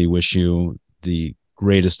sincerely wish you the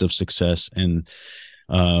greatest of success and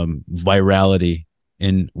virality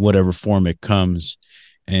in whatever form it comes.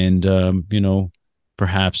 And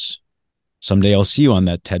perhaps someday I'll see you on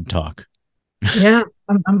that TED Talk. Yeah,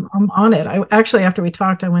 I'm on it. I actually, after we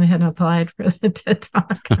talked, I went ahead and applied for the TED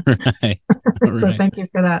Talk. All right. All So right. thank you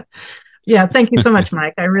for that. Yeah, thank you so much,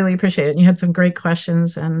 Mike. I really appreciate it. You had some great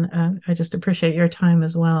questions, and I just appreciate your time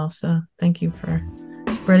as well. So thank you for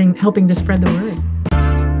helping to spread the word.